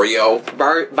and Wario?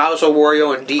 Bowser,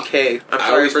 Wario, and DK. I'm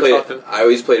sorry for talking I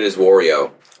always played as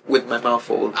Wario. with my mouth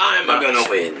full. I'm gonna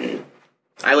win.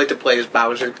 I like to play as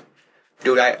Bowser.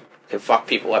 Dude, I can fuck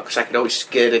people up because I can always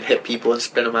skid and hit people and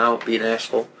spin them out, be an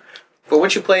asshole. But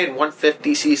once you play in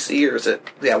 150cc, or is it?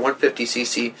 Yeah,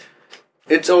 150cc,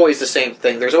 it's always the same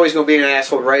thing. There's always going to be an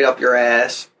asshole right up your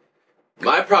ass.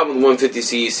 My problem with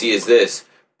 150cc is this.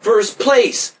 First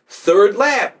place, 3rd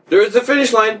lap. There's the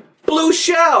finish line. Blue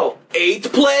Shell,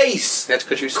 8th place. That's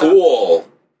because you suck. Cool.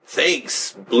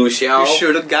 Thanks, Blue Shell. You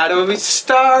should have got a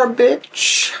star,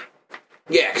 bitch.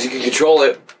 Yeah, because you can control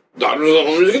it.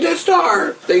 Get that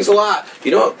star. Thanks a lot.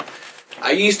 You know,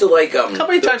 I used to like... How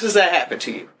many times has that happened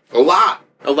to you? A lot.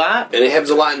 A lot? And it happens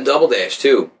a lot in Double Dash,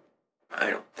 too. I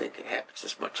don't think it happens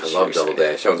as much I as love Double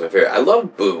Dash. That was my favorite. I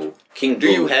love Boo. King Boo.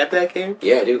 Do you have that game?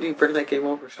 Yeah, I do. Do you bring that game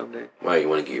over someday? Why, you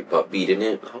want to get your butt beat in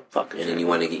it? Oh, fucking And then you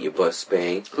want to get your butt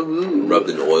spanked? Ooh. Rubbed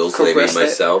in oils that I made Caress that.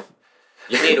 myself?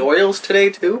 You made oils today,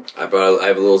 too? I have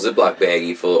a little Ziploc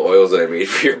baggie full of oils that I made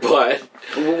for your butt.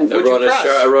 What'd I you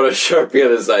press? wrote a Sharpie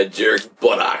on the side, jerk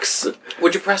buttocks.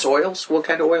 Would you press oils? What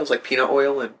kind of oils? Like peanut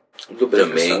oil and... A little bit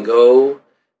of different mango.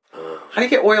 How do you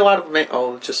get oil out of mango?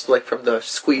 Oh, just like from the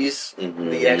squeeze,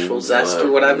 the actual zest or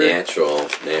whatever? Natural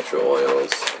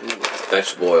oils.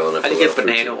 Vegetable oil. And How do you get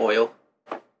banana oil?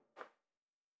 I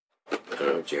don't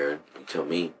know, Jared. You tell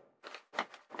me.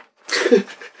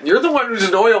 You're the one who's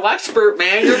an oil expert,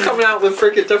 man. You're coming out with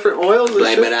freaking different oils and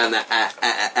Blame shit. it on the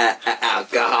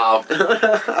alcohol.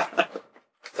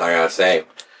 That's all I gotta say.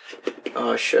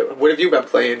 Oh, shit. What have you been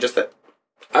playing? Just that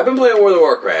I've been playing World of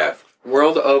Warcraft.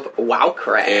 World of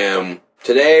Wowcraft. And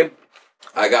today,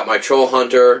 I got my Troll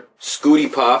Hunter,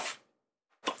 Scooty Puff,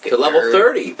 to level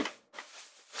 30.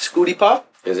 Scooty Puff?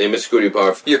 His name is Scooty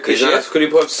Puff. You're He's not Khajiit?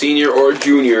 Scooty Puff Senior or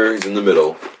Junior. He's in the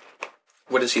middle.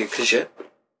 What is he, a Khajiit?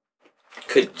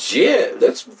 Khajiit?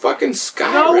 That's fucking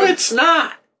Skyrim. No, it's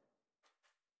not.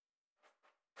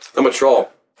 I'm a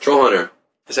troll. Troll Hunter.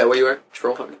 Is that what you are?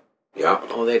 Troll Hunter? Yeah.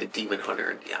 Oh, they had a Demon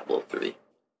Hunter in Diablo 3.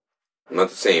 Not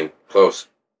the same. Close.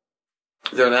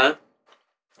 They're not?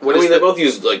 They both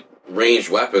use, like, ranged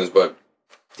weapons, but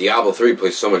Diablo 3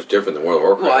 plays so much different than World of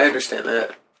Warcraft. Well, I understand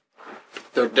that.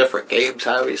 They're different games,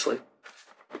 obviously.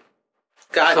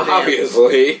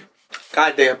 Obviously.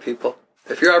 Goddamn people.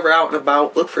 If you're ever out and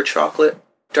about, look for chocolate.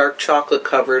 Dark chocolate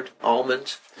covered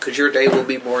almonds. Because your day will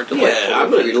be more delightful. Yeah, I'm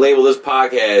going to label this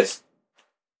podcast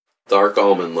Dark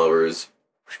Almond Lovers.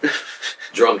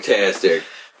 Drunktastic.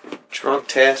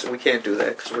 Drunktastic. We can't do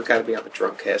that because we're got to be on the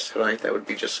Drunkcast tonight. That would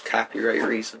be just copyright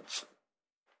reasons.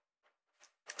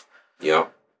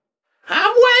 Yep.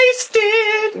 I'm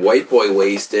wasted! White boy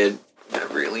wasted.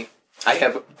 Not really. I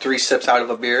have 3 sips out of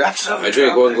a beer. I'm so I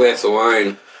drank drunk. 1 glass of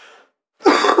wine.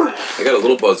 I got a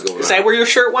little buzz going on. Is that where your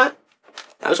shirt went?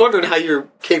 I was wondering how you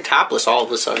came topless all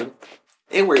of a sudden.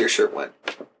 And where your shirt went.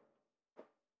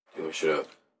 You want to shut up?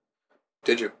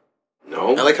 Did you?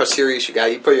 No. I like how serious you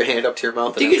got. You put your hand up to your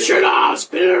mouth. Take your shirt off,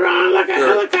 spin it around like a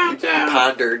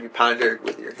helicopter. You pondered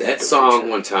with your hand. That song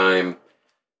one time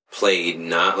played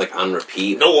not like on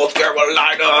repeat. North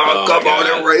Carolina, Oh, come my on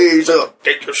God. and raise up.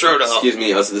 Take your shirt off. Excuse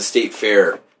me, I was at the state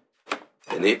fair.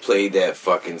 And they played that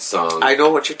fucking song. I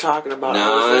know what you're talking about.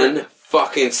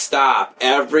 Non-fucking stop.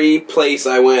 Every place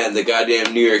I went, the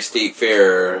goddamn New York State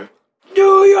Fair.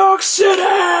 New York City!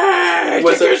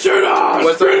 Take your shirt off!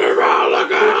 Spin it around like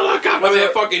a helicopter! I mean,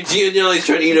 that fucking Gianelli's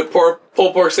trying to eat a pulled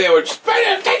pork sandwich. Spin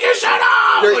it! Take your shirt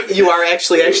off! You are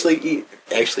actually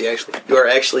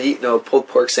eating a pulled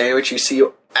pork sandwich. You see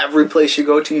every place you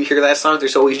go to, you hear that song.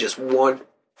 There's always just one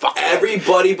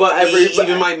Everybody but me,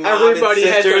 even my mom everybody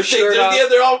and had sister. their shirt off. Yeah,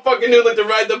 they're all fucking doing like the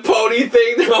ride the pony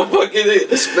thing. They're all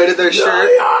fucking spitted their shirt.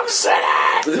 New York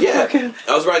City. Yeah,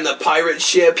 I was riding the pirate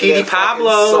ship. Petey That fucking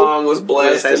Pablo song was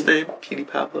What was his blasting. name? Petey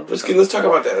Pablo. Let's talk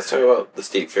about that. Let's talk about the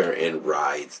state fair and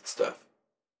rides and stuff.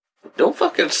 Don't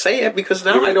fucking say it because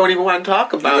now You- I don't even want to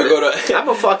talk about You it. go to- I'm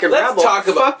a fucking Let's rebel. talk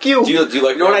about. Fuck you. Do you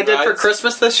like? You know what I did riding for rides?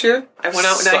 Christmas this year? I went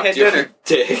out and I Sucked had your dinner.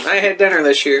 dick. I had dinner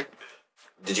this year.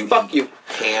 Did you Fuck you.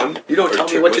 ham? You don't Or tell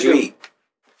me chick- what to what'd you do. eat?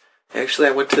 Actually,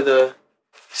 I went to the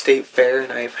state fair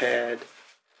and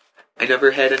I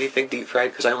never had anything deep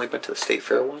fried because I only went to the state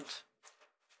fair once.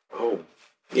 Oh,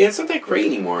 yeah, it's not that great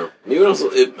anymore. Maybe when I was,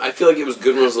 I feel like it was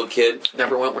good when I was a little kid.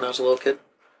 Never went when I was a little kid.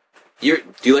 Do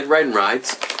you like riding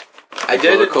rides? I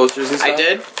did. Roller coasters and stuff? I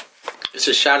did. It's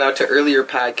a shout out to earlier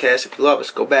podcasts. If you love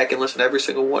us, go back and listen to every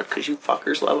single one because you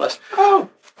fuckers love us. Oh,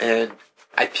 And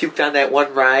I puked on that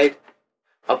one ride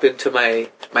up into my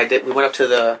we went up to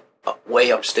the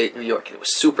way upstate New York and it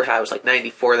was super hot. It was like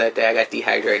 94 that day. I got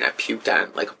dehydrated and I puked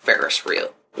on like a Ferris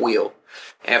wheel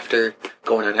after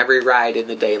going on every ride in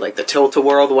the day, like the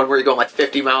Tilt-A-Whirl, the one where you're going like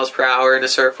 50 miles per hour in a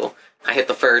circle. I hit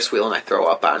the Ferris wheel and I throw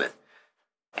up on it.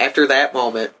 After that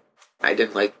moment, I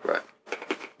didn't like ride.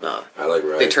 No, I like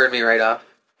rides. they turned me right off.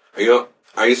 You know,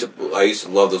 I used to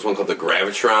love this one called the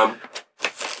Gravitron.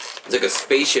 It's like a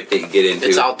spaceship that you get into.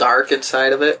 It's all dark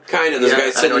inside of it. Kind of. There's a guy I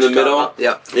sitting know in the what you're middle. talking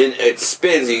about. Yeah. And it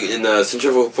spins, and the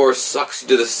centrifugal force sucks you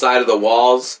to the side of the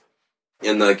walls,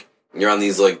 and like you're on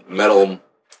these like metal.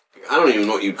 I don't even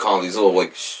know what you'd call them, these little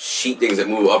like sheet things that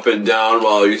move up and down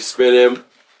while you're spinning.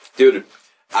 Dude,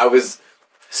 I was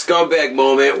scumbag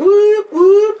moment. Whoop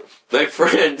whoop. My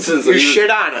friend, since You shit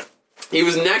on it. he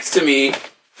was next to me,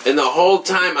 and the whole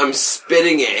time I'm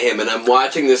spitting at him, and I'm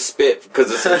watching this spit because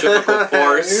of centrifugal You're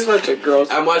force. such a gross.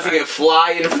 I'm watching it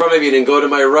fly in front of me and then go to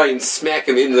my right and smack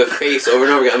him in the face over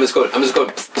and over again. I'm just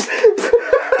going.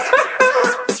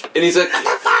 And he's like, "What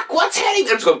the fuck? What's hitting?"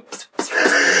 I'm just going.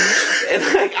 And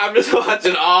like, I'm just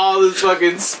watching all this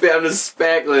fucking spit. I'm just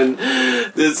spackling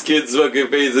this kid's fucking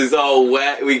face. He's all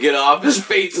wet. We get off. His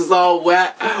face is all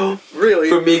wet. Really?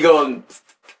 For me going.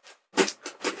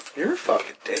 You're a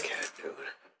fucking dickhead, dude.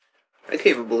 I can't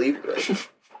even believe you. Right?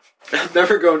 I'm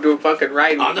never going to a fucking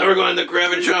ride. I'll never go on the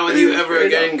Gravitron with you ever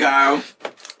again, Kyle.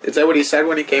 Is that what he said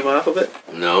when he came off of it?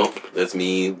 No, that's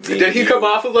me. Did he come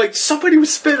off of like somebody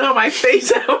was spitting on my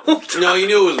face out? No, you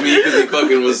knew it was me because he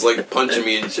fucking was like punching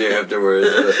me and shit afterwards.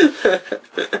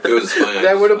 But it was fine.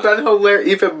 That would have been hilarious.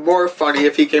 Even more funny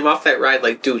if he came off that ride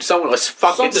like, dude, someone was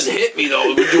fucking. Something hit me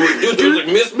though. Dude, there was like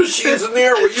mist machines in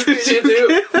there. Were you getting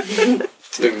into?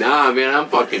 Like, nah, man, I'm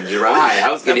fucking dry.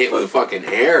 I was getting hit with fucking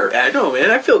hair. I know,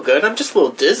 man. I feel good. I'm just a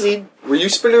little dizzy. Were you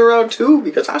spinning around too?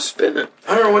 Because I was spinning.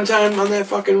 I remember one time on that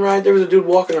fucking ride, there was a dude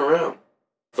walking around,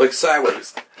 like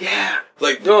sideways, Yeah.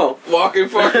 like No. walking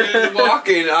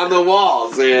on the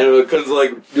walls, man. Because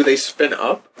like Do they spin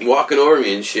up? walking over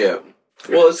me and shit.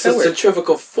 Well, it's a That weird.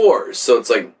 centrifugal force, so it's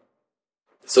like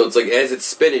as it's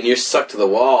spinning, you're stuck to the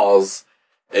walls,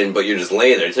 but you're just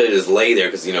laying there until you just lay there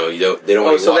because they don't want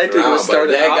you so that walking dude around. was But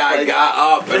started that off guy like-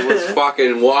 got up and was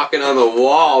fucking walking on the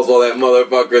walls while that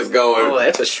motherfucker's going. Oh,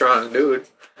 that's a strong dude.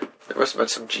 There must have been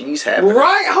some G's happening.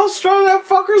 Right? How strong that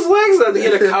fucker's legs are? He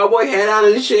had a cowboy hat on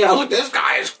and shit. I was like, this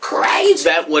guy is crazy.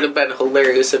 That would have been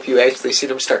hilarious if you actually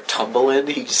seen him start tumbling.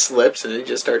 He slips and he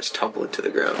just starts tumbling to the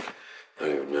ground. I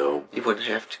don't even know. You wouldn't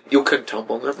have to. You couldn't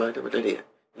tumble. Never mind, I'm an idiot.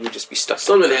 You'd just be stuck.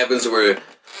 Something happens where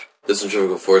the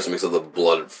centrifugal force makes all the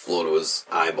blood flow to his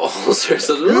eyeballs or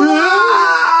something.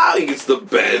 He gets the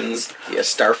bends. He has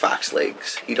Star Fox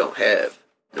legs. He don't have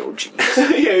no G's.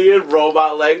 Yeah, he had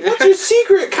robot legs. What's your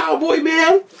secret, cowboy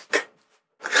man?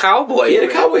 Cowboy. He had a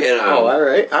man. cowboy hat on. Oh, all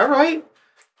right, all right.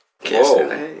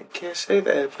 Whoa. Can't say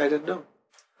that if I didn't know.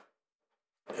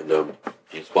 And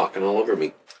he's walking all over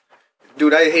me.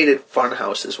 Dude, I hated fun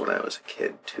houses when I was a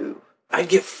kid too. I'd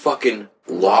get fucking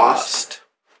lost.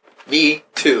 Me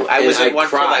too. I And was in I'd one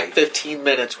for cry. like 15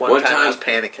 minutes. One time I was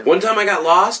panicking. One time I got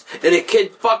lost, and a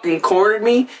kid fucking cornered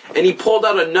me, and he pulled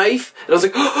out a knife, and I was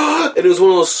like, and it was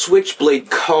one of those switchblade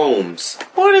combs.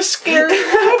 What a scary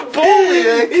bully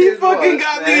that He kid fucking was,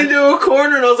 got man. me into a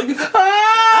corner, and I was like,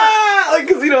 ah! Like,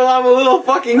 because, I'm a little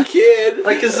fucking kid.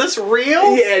 Like, is this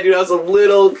real? Yeah, dude, I was a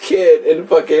little kid, and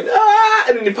fucking, ah!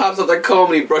 And then he pops up that comb,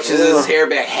 and he brushes his hair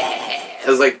back. I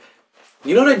was like,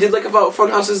 you know what I did like about fun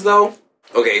houses, though?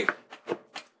 Okay,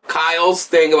 Kyle's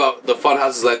thing about the fun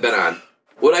houses I've been on.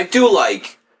 What I do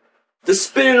like, the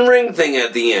spinning ring thing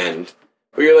at the end.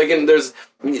 Where you're like, there's,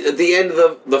 at the end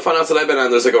of the fun house that I've been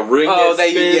on, there's like a ring that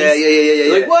spins.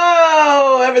 yeah. Like,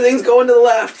 whoa, everything's going to the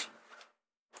left.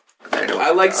 I know.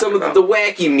 I like some of the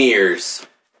wacky mirrors.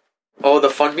 Oh, the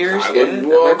fun mirrors? I Yeah, wouldn't them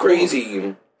go are cool.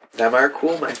 crazy. Them are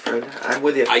cool, my friend. I'm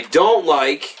with you. I don't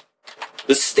like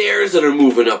the stairs that are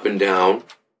moving up and down.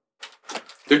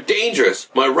 They're dangerous.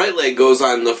 My right leg goes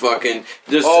on the fucking...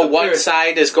 One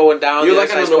side is going down. You're the like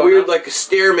other on side's a going weird, up. like a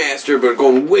Stairmaster, but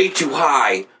going way too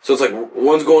high. So it's like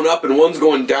one's going up and one's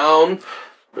going down.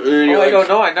 And you're I don't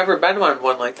know. I've never been on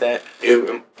one like that.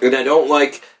 And I don't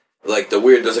like the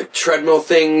weird, there's like treadmill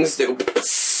things that go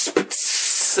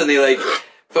and they like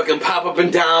fucking pop up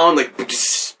and down, like you're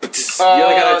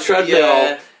like on a treadmill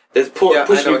yeah. that's I pushing know you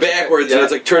what you're backwards saying. and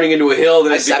it's like turning into a hill,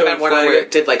 then I it's sat becoming on one where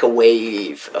it did like a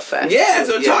wave effect. Yeah, that's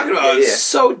what I'm talking about. Yeah. It's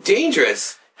so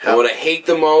dangerous. And what I hate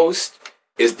the most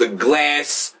is the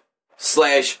glass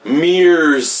 /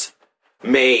 mirrors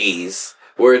maze,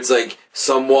 where it's like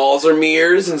some walls are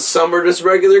mirrors and some are just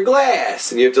regular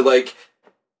glass, and you have to like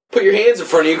put your hands in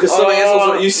front of you because some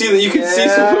assholes. You see that you can see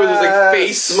some people where there's like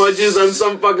face smudges on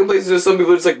some fucking places. There's some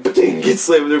people just like get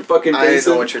slammed with their fucking I face.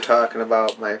 know what you're talking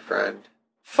about, my friend.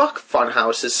 Fuck fun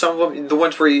houses. Some of them, the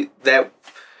ones where you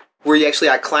actually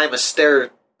climb a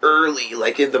stair early,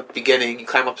 like in the beginning, you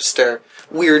climb up a stair.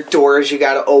 Weird doors you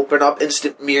gotta open up,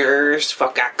 instant mirrors.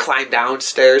 Fuck, I climb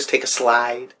downstairs, take a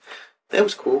slide. That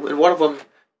was cool. And one of them,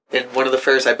 in one of the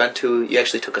fairs I've been to, you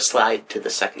actually took a slide to the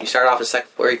second. You start off at the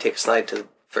second floor, you take a slide to the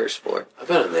first floor. I've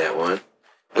been on that one.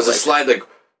 Was the slide like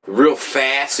real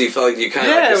fast? So you felt like you kind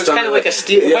of Yeah, it was kind of like a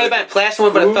steel. It might have been a plastic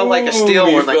one, but it felt like a steel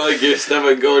you one. felt like your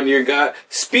stomach going to your gut.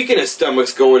 Speaking of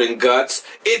stomachs going in guts,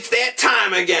 it's that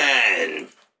time again.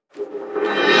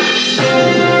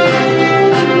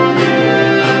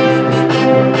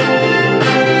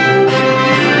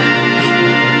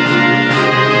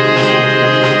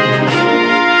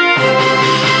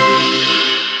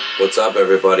 What's up,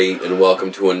 everybody, and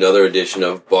welcome to another edition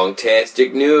of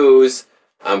Bunktastic News.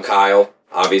 I'm Kyle,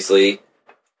 obviously.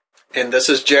 And this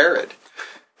is Jared.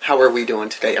 How are we doing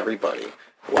today, everybody?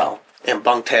 Well, in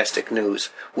Bunktastic News,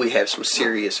 we have some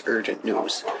serious, urgent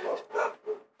news.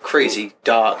 Crazy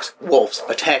dogs, wolves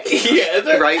attacking us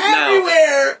they're right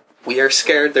everywhere. now. We are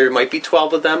scared. There might be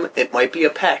 12 of them. It might be a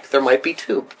pack. There might be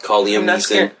 2. Call Liam I'm not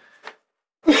Neeson.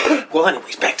 scared. Well,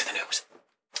 anyways, back to the news.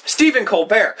 Stephen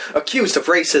Colbert accused of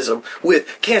racism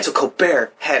with Cancel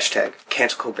Colbert hashtag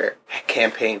Cancel Colbert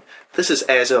campaign. This is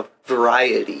as of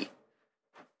Variety.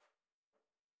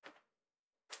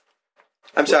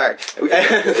 I'm sorry.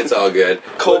 It's all good.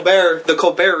 The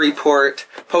Colbert Report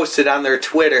posted on their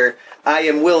Twitter, I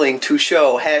am willing to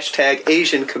show hashtag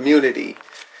Asian community.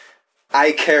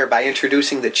 I care by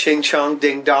introducing the Ching Chong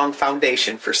Ding Dong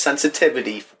Foundation for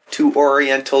sensitivity to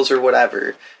Orientals or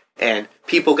whatever. And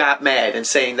people got mad and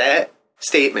saying that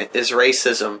statement is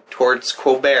racism towards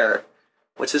Colbert.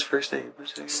 What's his first name?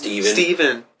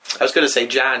 Steven. I was going to say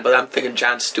John, but I'm thinking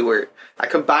John Stewart. I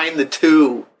combined the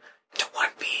two to one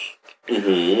being.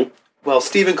 Mm-hmm. Well,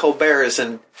 Stephen Colbert is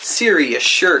in serious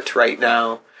shirt right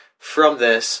now from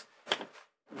this.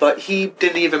 But he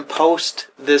didn't even post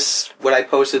this, what I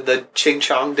posted, the Ching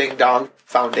Chong Ding Dong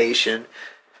Foundation.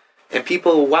 And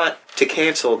people want to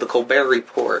cancel the Colbert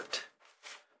Report.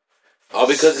 All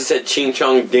because it said Ching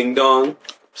Chong Ding Dong?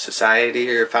 Society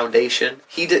or foundation.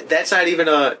 That's not even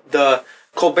the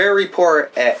Colbert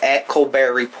Report at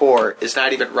Colbert Report is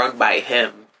not even run by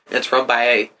him. It's run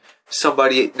by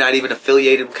somebody not even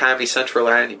affiliated with Comedy Central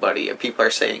or anybody, and people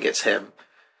are saying it's him.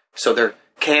 So they're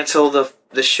cancel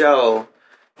the show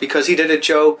because he did a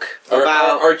joke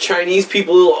about... Are Chinese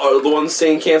people are the ones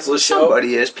saying cancel the show?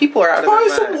 Somebody is. People are out Probably of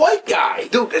their some mind. white guy.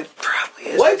 Dude, it probably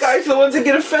is. White guys are the ones that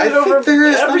get offended over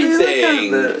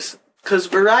everything. Because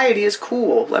Variety is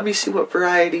cool. Let me see what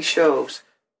Variety shows.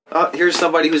 Oh, here's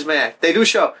somebody who's mad. They do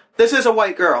show. This is a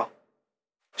white girl.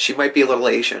 She might be a little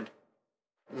Asian.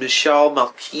 Michelle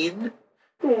Malkin.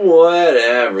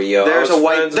 Whatever, yo. There's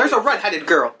a red-headed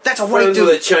girl. That's a white Friends dude.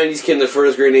 with a Chinese kid in the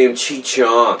first grade named Chi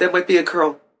Chong. That might be a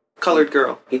colored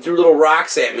girl. He threw little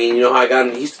rocks at me, and you know how I got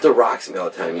him? He used to throw rocks at me all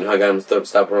the time. You know how I got him to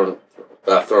stop throwing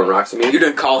rocks at me? You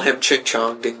didn't call him Ching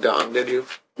Chong Ding Dong, did you?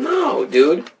 No,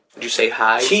 dude. Did you say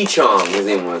hi? Chi Chong, his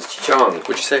name was. Chi Chong.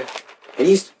 What'd you say? And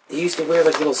he used to wear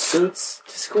like little suits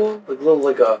to school, like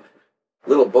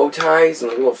little bow ties and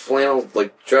like little flannel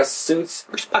like dress suits.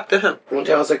 Respect to him. One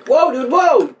time I was like, "Whoa, dude,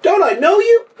 whoa! Don't I know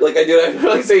you?" Like I did. I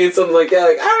like saying something like that.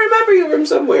 Like I remember you from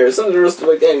somewhere, something real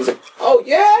stupid like that. And he's like, "Oh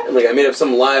yeah," and like I made up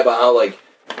some lie about how like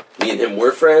me and him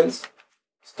were friends.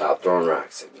 Stop throwing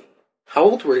rocks at me. How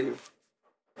old were you?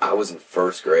 I was in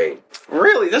first grade.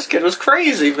 Really? This kid was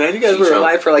crazy, man. You guys were Chi-Chong.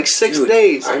 alive for like 6 Dude,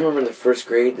 days. I remember in the first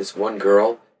grade, this one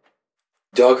girl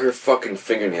dug her fucking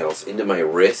fingernails into my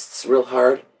wrists real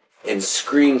hard and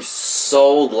screamed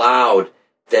so loud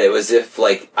that it was if,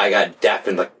 like, I got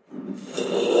deafened, like...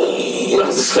 and I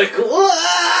was just like,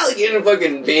 whoa! Like in a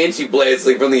fucking Banshee blast,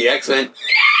 like from the X-Men.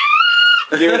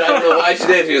 Dude, I don't know why she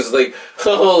did. She was like,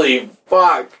 holy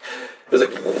fuck. It was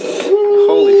like,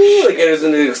 Holy shit. Like,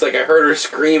 it was like I heard her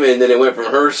screaming, and then it went from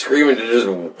her screaming to just,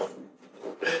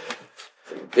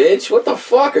 bitch, what the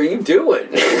fuck are you doing?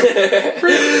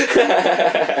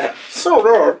 So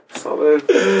bad. So bad.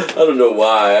 I don't know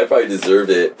why. I probably deserved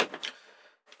it.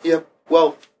 Yep.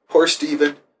 Well, poor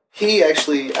Steven. He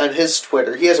actually, on his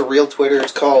Twitter, he has a real Twitter.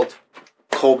 It's called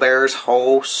Colbert's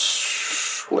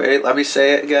House. Wait, let me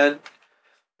say it again.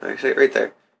 Let me say it right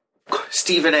there.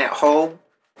 Steven at Home.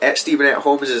 At Steven at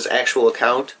Home is his actual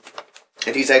account.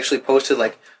 And he's actually posted,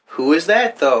 like, who is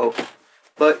that, though?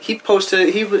 But he posted,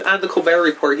 on the Colbert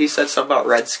Report, he said something about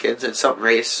Redskins and something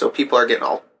race, so people are getting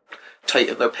all tight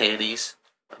in their panties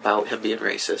about him being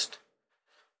racist.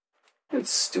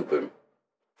 It's stupid.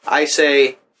 I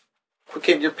say, quit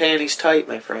getting your panties tight,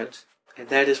 my friends. And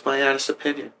that is my honest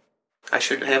opinion. I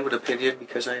shouldn't have an opinion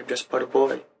because I am just but a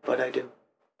boy. But I do.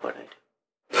 But I do.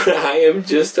 But I am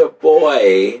just a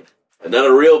boy. I'm not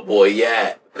a real boy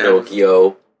yet,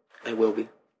 Pinocchio. I will be.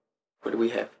 What do we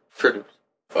have? For news.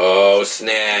 Oh,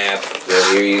 snap.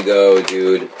 Well, here you go,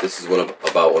 dude. This is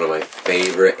about one of my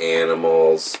favorite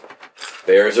animals.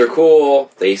 Bears are cool.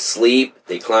 They sleep,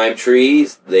 they climb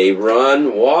trees, they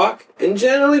run, walk, and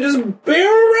generally just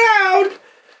bear around.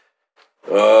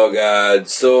 Oh, God.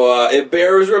 So, it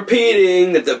bears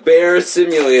repeating that the Bear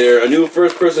Simulator, a new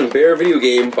first-person bear video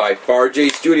game by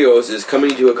FarJ Studios, is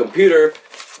coming to a computer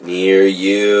near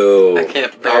you. I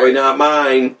can't bear Probably it. not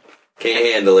mine. Can't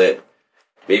handle it.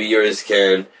 Maybe yours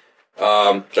can.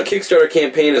 The Kickstarter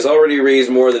campaign has already raised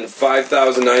more than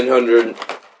 $5,900.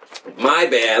 My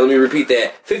bad. Let me repeat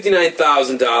that.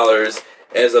 $59,000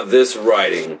 as of this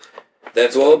writing.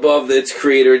 That's well above its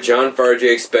creator, John Farge,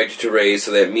 expected to raise,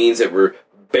 so that means that we're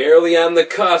barely on the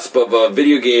cusp of a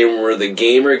video game where the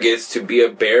gamer gets to be a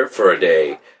bear for a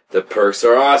day. The perks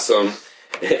are awesome.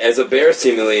 As a bear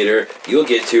simulator, you'll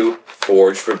get to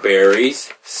forage for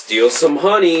berries, steal some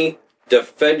honey,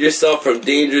 defend yourself from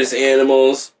dangerous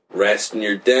animals, rest in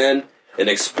your den, and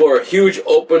explore a huge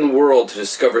open world to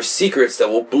discover secrets that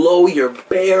will blow your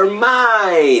bear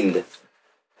mind.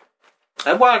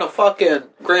 I want a fucking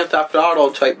Grand Theft Auto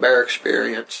type bear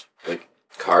experience. Like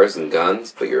cars and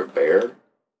guns, but you're a bear?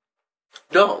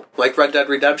 No, like Red Dead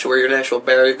Redemption, where you're an actual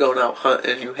bear, you're going out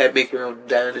hunting, you make your own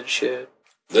den and shit.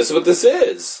 This is what this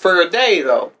is. For a day,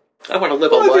 though. I want to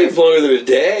live Well, a I think life. it's longer than a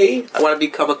day. I want to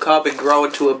become a cub and grow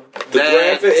into a The man.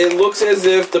 graphic, it looks as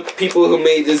if the people who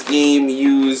made this game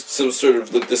used some sort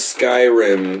of like the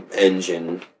Skyrim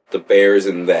engine. The bears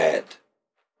in that.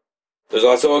 There's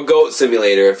also a goat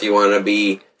simulator if you want to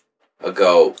be a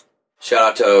goat. Shout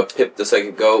out to Pip the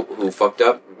Psychic Goat who fucked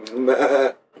up.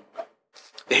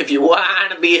 If you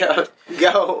want to be a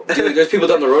goat. Dude, there's people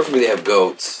down the road from me that have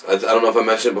goats. I don't know if I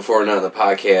mentioned it before or not in the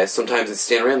podcast. Sometimes they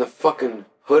stand around the fucking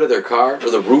hood of their car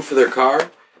or the roof of their car.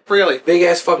 Really? Big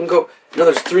ass fucking goat. Now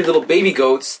there's 3 little baby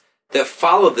goats that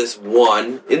follow this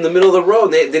one in the middle of the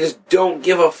road. They just don't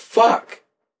give a fuck.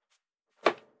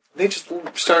 They just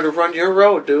started to run your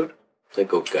road, dude. That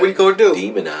goat got What you gonna do?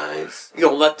 demon eyes. You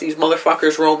gonna let these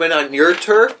motherfuckers roam in on your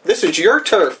turf? This is your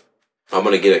turf. I'm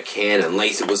gonna get a can and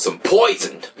lace it with some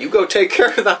poison. You go take care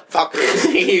of that fucker.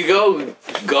 Here you go,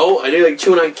 goat. I know you like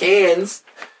chewing on cans.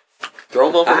 Throw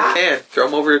them over the can. Throw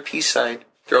them over a peace sign.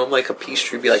 Throw them like a peace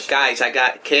tree. Be like, guys, I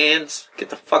got cans. Get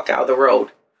the fuck out of the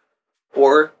road.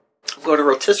 Or, I'm going to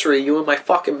rotisserie you in my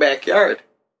fucking backyard.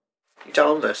 You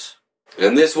tell them this.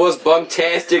 And this was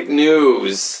Bunktastic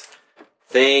News.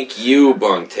 Thank you,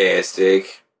 Bunktastic.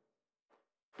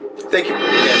 Thank you.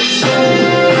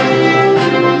 Dennis.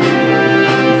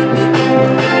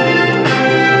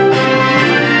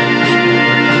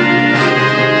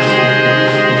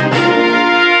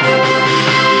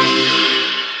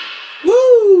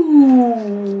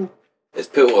 Woo! As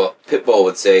Pitbull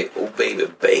would say, oh baby,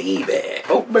 baby.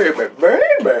 Oh, baby,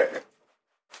 baby.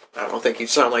 I don't think he'd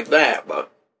sound like that,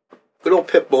 but good old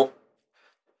Pitbull.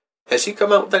 Has he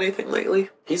come out with anything lately?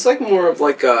 He's like more of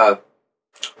like a,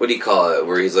 what do you call it?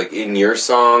 Where he's like in your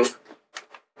song.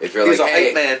 If you're He's like, a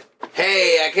hype man.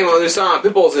 hey, I came out with this song.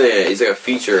 Pitbull's in it. He's like a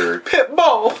feature.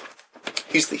 Pitbull.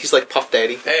 He's like Puff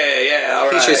Daddy. Hey, yeah, all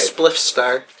right. He's your spliff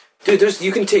star. Dude,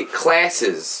 you can take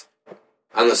classes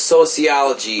on the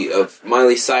sociology of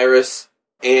Miley Cyrus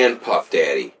and Puff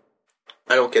Daddy.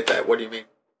 I don't get that. What do you mean?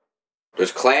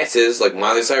 There's classes like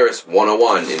Miley Cyrus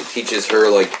 101 and teaches her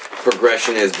like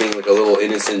progression as being like a little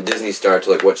innocent Disney star to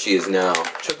like what she is now.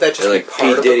 Should that just And be like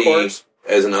part of P. the Diddy course?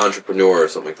 as an entrepreneur or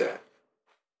something like that.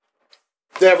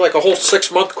 They have like a whole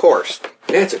 6-month course.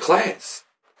 Yeah, it's a class.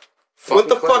 What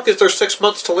the fuck is there 6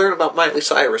 months to learn about Miley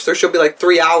Cyrus? There should be like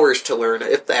 3 hours to learn,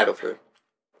 if that, of her.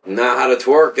 Not how to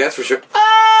twerk, that's for sure.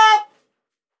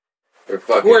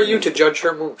 Who are you to judge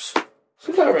her moves?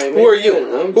 She's alright, Who are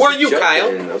you? Who are you, Kyle?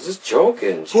 I was just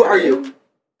joking. Who are you?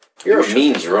 You're a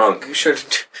mean drunk. You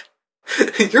shouldn't.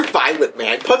 You're violent,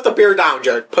 man. Put the beer down,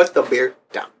 Jared. Put the beer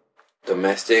down.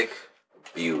 Domestic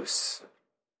abuse.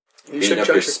 You Beating should up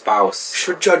judge your her. spouse. You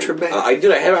should judge her, man. I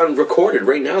did. I had it on recorded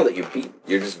right now that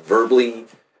you're just verbally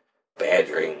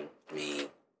badgering me.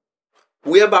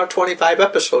 We have about 25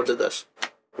 episodes of this.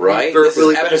 Right? Verbally This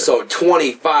is badgering. episode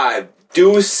 25.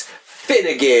 Deuce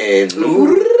Finnegan.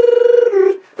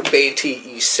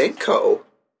 Veinticinco.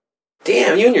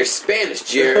 Damn, you and your Spanish,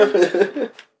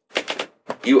 Jared.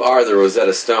 You are the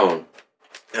Rosetta Stone.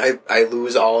 I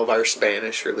lose all of our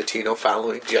Spanish or Latino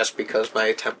following just because my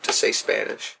attempt to say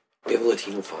Spanish. We have a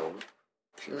Latino phone.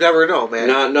 You never know, man.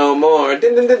 Not no more. I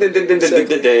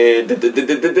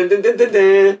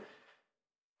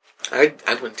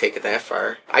wouldn't take it that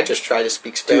far. I just try to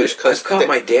speak Spanish Dude, because I've caught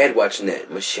my dad watching that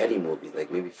Machete movie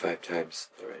like maybe 5 times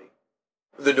already.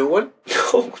 the new one.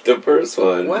 No, the first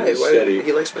one. Why? Machete.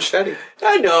 He likes Machete.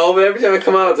 I know, but every time I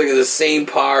come out, it's like the same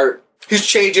part. He's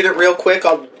changing it real quick.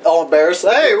 I'm all embarrassed.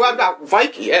 Hey, well, I'm not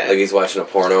Viking. Yeah. Like he's watching a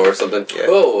porno or something. Yeah.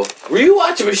 Oh, were you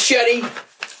watching Machete?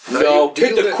 No, do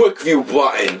hit you the li- quick view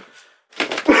button.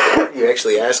 You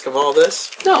actually ask him all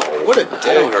this? No, What a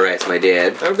I don't dick. harass my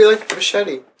dad. I would be like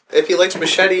Machete. If he likes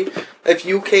Machete, if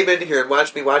you came in here and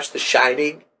watched me watch The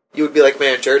Shining, you would be like,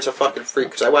 man, Jared's a fucking freak.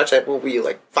 Because I watched that movie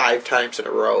like 5 times in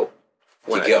a row.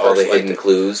 You I get all the first liked hidden it.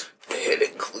 clues. The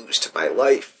hidden clues to my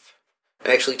life.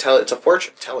 I actually tell it's a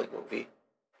fortune-telling movie.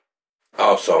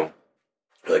 Also,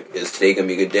 like, is today gonna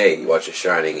be a good day? You watch The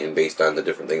Shining, and based on the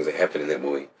different things that happen in that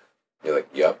movie, you're like,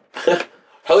 yup.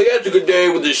 Hell yeah, it's a good day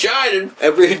with The Shining.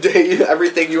 Every day,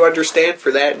 everything you understand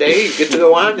for that day, you get to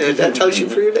go on, and that tells you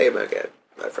for your day, my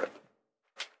friend.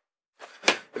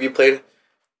 Have you played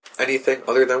anything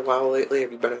other than WoW lately?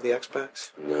 Have you been on the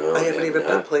Xbox? No, I haven't even been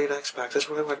not. playing Xbox. That's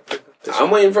what I want to bring up this I'm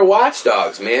waiting for Watch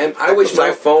Dogs, man. I wish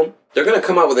my phone... They're gonna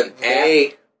come out with an app,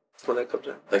 May. When that comes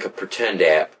out. like a pretend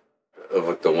app, of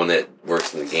like the one that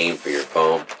works in the game for your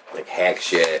phone. Like hack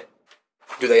shit.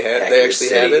 Do they have? Hack They Your actually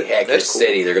City, have it. Hack Your That's cool.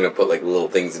 City. They're gonna put like little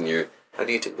things in your... I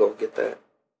need to go and get that.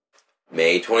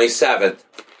 May 27th.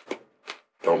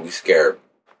 Don't be scared.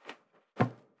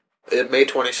 May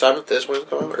 27th is when it's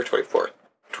going, or 24th?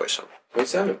 27th.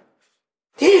 27th.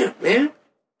 Damn, man.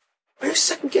 Why are you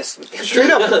second guessing me? Straight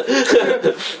up.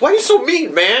 Why are you so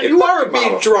mean, man? Hey, You fuck are your a mean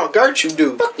mama. drunk, aren't you,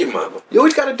 dude? Fuck your mama. You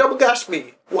always gotta double guess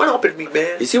me. One up at me,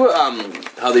 man. You see what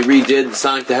how they redid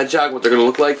Sonic the Hedgehog? What they're gonna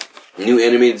look like? New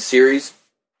animated series.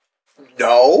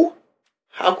 No.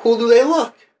 How cool do they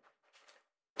look?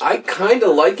 I kind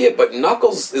of like it, but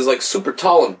Knuckles is like super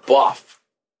tall and buff.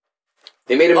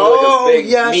 They made him Oh, like a big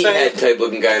yes, meathead type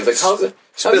looking guy. It's like how's it?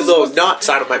 Spit little nuts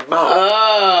out of my mouth.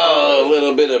 Oh, a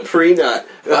little bit of pre-nut.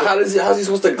 Well, how's he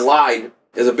supposed to glide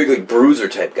as a big like bruiser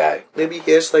type guy? Maybe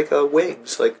he has like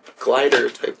wings, like glider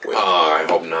type wings. Oh, I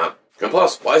hope not. And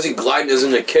plus, why is he gliding as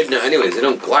an echidna? Anyways, they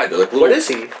don't glide. They're like little. What is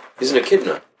he? He's an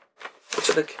echidna. What's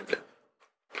an echidna?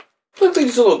 Look like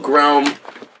these little ground.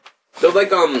 They're like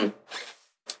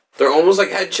they're almost like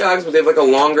hedgehogs, but they have like a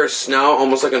longer snout,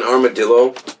 almost like an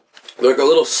armadillo. They're like a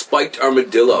little spiked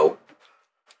armadillo.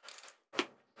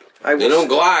 They don't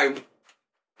glide.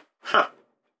 Huh.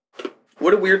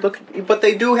 What a weird looking. But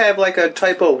they do have like a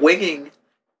type of winging.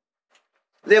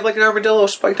 They have like an armadillo,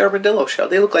 spiked armadillo shell.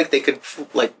 They look like they could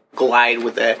like glide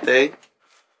with that thing.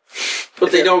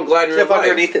 But they don't glide in real If life.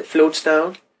 underneath it floats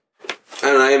down.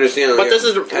 I understand. But this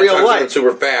is real hedgehogs life. aren't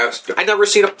super fast. I never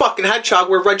seen a fucking hedgehog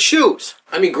wear red shoes.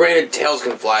 I mean, granted, tails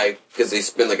can fly because they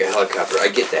spin like a helicopter. I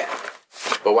get that.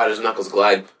 But why does Knuckles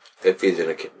glide if he's in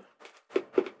a kitten?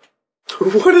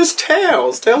 What is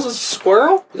Tails? Tails is a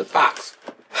squirrel? He's a fox.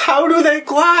 How do they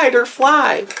glide or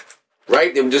fly?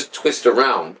 Right? They would just twist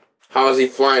around. How is he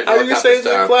flying How are you helicopter saying they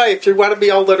style? fly if you want to be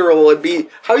all literal and be...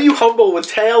 How are you humble with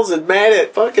Tails and mad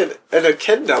at fucking an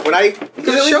echidna? When I...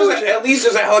 Because at least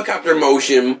there's a helicopter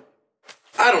motion.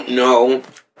 I don't know.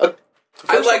 First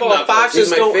I like of all, Knuckles. foxes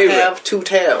He's my don't favorite. have 2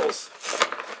 tails.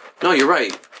 No, you're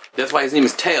right. That's why his name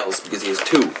is Tails, because he has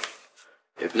 2.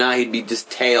 If not, he'd be just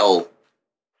Tails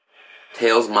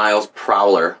Miles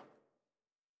Prowler.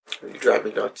 You drive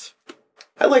me nuts.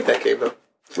 I like that game, though.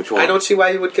 Which one? I don't see why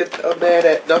you would get mad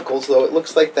at Knuckles, though. It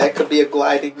looks like that could be a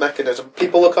gliding mechanism.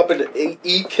 People look up into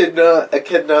echidna,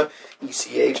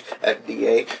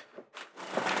 ECHNDA.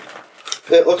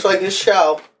 It looks like his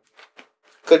shell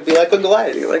could be like a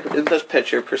gliding, like in this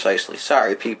picture precisely.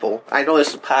 Sorry, people. I know this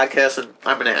is a podcast and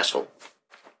I'm an asshole.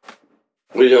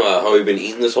 What What are you talking about? How we've been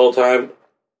eating this whole time?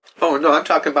 Oh, no, I'm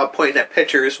talking about pointing at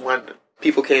pictures when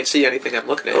people can't see anything I'm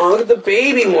looking at. Oh, look at the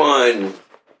baby one.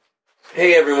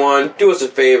 Hey, everyone. Do us a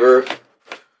favor.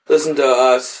 Listen to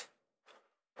us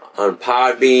on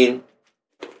Podbean.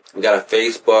 We got a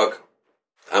Facebook.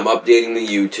 I'm updating the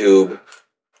YouTube.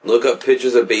 Look up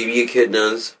pictures of baby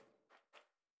echidnas.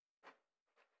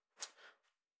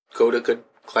 Go to good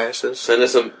classes. Send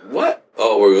us some... What?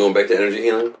 Oh, we're going back to energy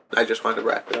healing? I just wanted to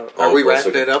wrap it up. Oh, Are we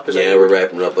wrapping it up? Yeah, we're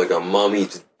wrapping it up like a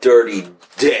mommy's dirty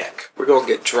dick. We're going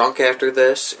to get drunk after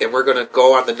this, and we're going to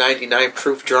go on the 99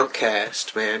 Proof Drunk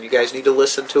Cast, man. You guys need to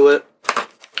listen to it.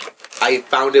 I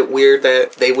found it weird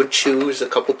that they would choose a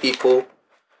couple people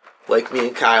like me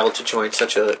and Kyle to join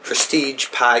such a prestige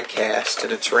podcast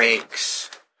in its ranks.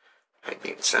 I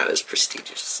mean, it's not as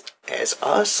prestigious as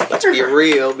us. Let's be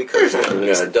real, because We're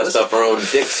going to dust off our own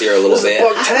dicks here a little bit.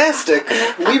 fantastic.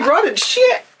 We running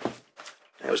shit.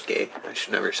 That was gay. I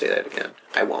should never say that again.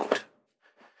 I won't.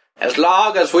 As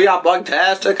long as we are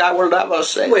bugtastic, I will never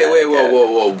say that Wait, again.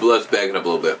 whoa. Let's back it up a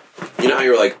little bit. You know how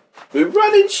you were like, we're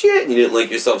running shit, and you didn't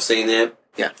like yourself saying that?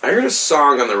 Yeah. I heard a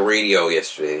song on the radio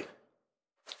yesterday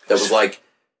that was like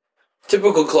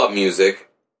typical club music,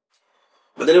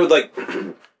 but then it would like,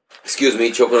 excuse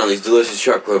me, choking on these delicious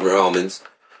chocolate almonds.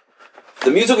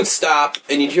 The music would stop,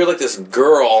 and you'd hear like this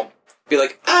girl be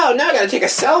like, oh, now I gotta take a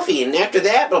selfie, and after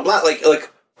that, blah, blah,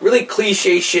 like really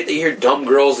cliche shit that you hear dumb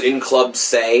girls in clubs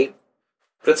say.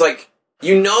 But it's like,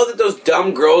 you know that those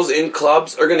dumb girls in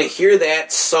clubs are gonna hear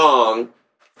that song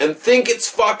and think it's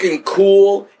fucking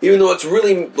cool, even though it's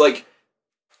really, like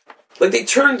they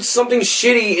turned something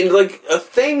shitty into, like, a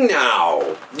thing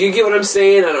now. Do you get what I'm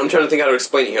saying? I'm trying to think how to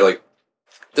explain it here. Like,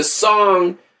 the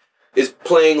song is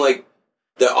playing, like,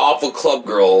 the awful club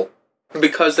girl.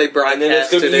 Because they And then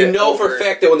it's broadcasted gonna be, you know for a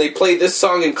fact that when they play this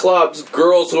song in clubs,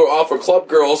 girls who are awful club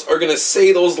girls are gonna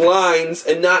say those lines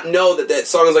and not know that that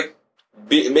song is, like,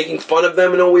 making fun of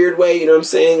them in a weird way, you know what I'm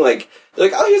saying? Like, they're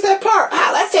like, oh, here's that part.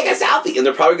 Let's take a selfie. And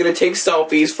they're probably going to take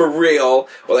selfies for real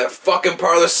while that fucking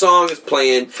part of the song is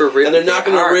playing. For real. And they're not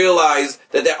going to realize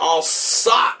that that all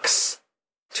sucks.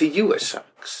 To you, it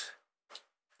sucks.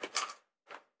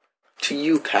 To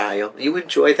you, Kyle. You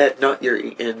enjoy that nut you're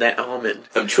eating, that almond.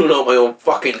 I'm chewing out my own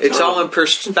fucking tongue. It's all in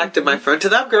perspective, my friend. To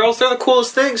them girls, they're the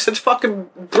coolest things since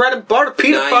fucking bread and butter,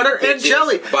 peanut butter, and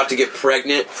jelly. About to get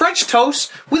pregnant. French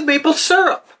toast with maple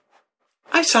syrup.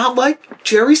 I sound like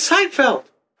Jerry Seinfeld.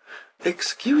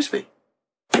 Excuse me.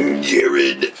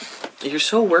 Jared. You're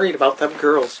so worried about them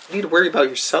girls. You need to worry about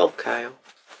yourself, Kyle.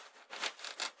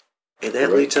 And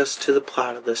that leads us to the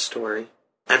plot of this story.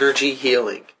 Energy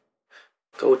healing.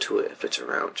 Go to it if it's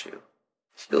around you.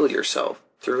 Heal yourself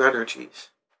through energies.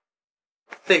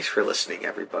 Thanks for listening,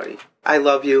 everybody. I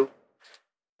love you.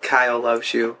 Kyle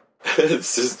loves you.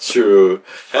 This is true.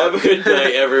 Have a good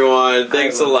night, everyone.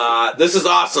 Thanks a lot. This is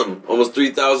awesome. Almost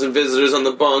 3,000 visitors on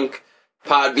the bunk.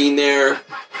 Podbean there.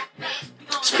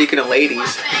 Speaking of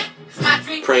ladies,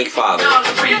 Prank father.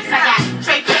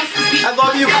 I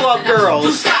love you, club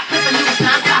girls.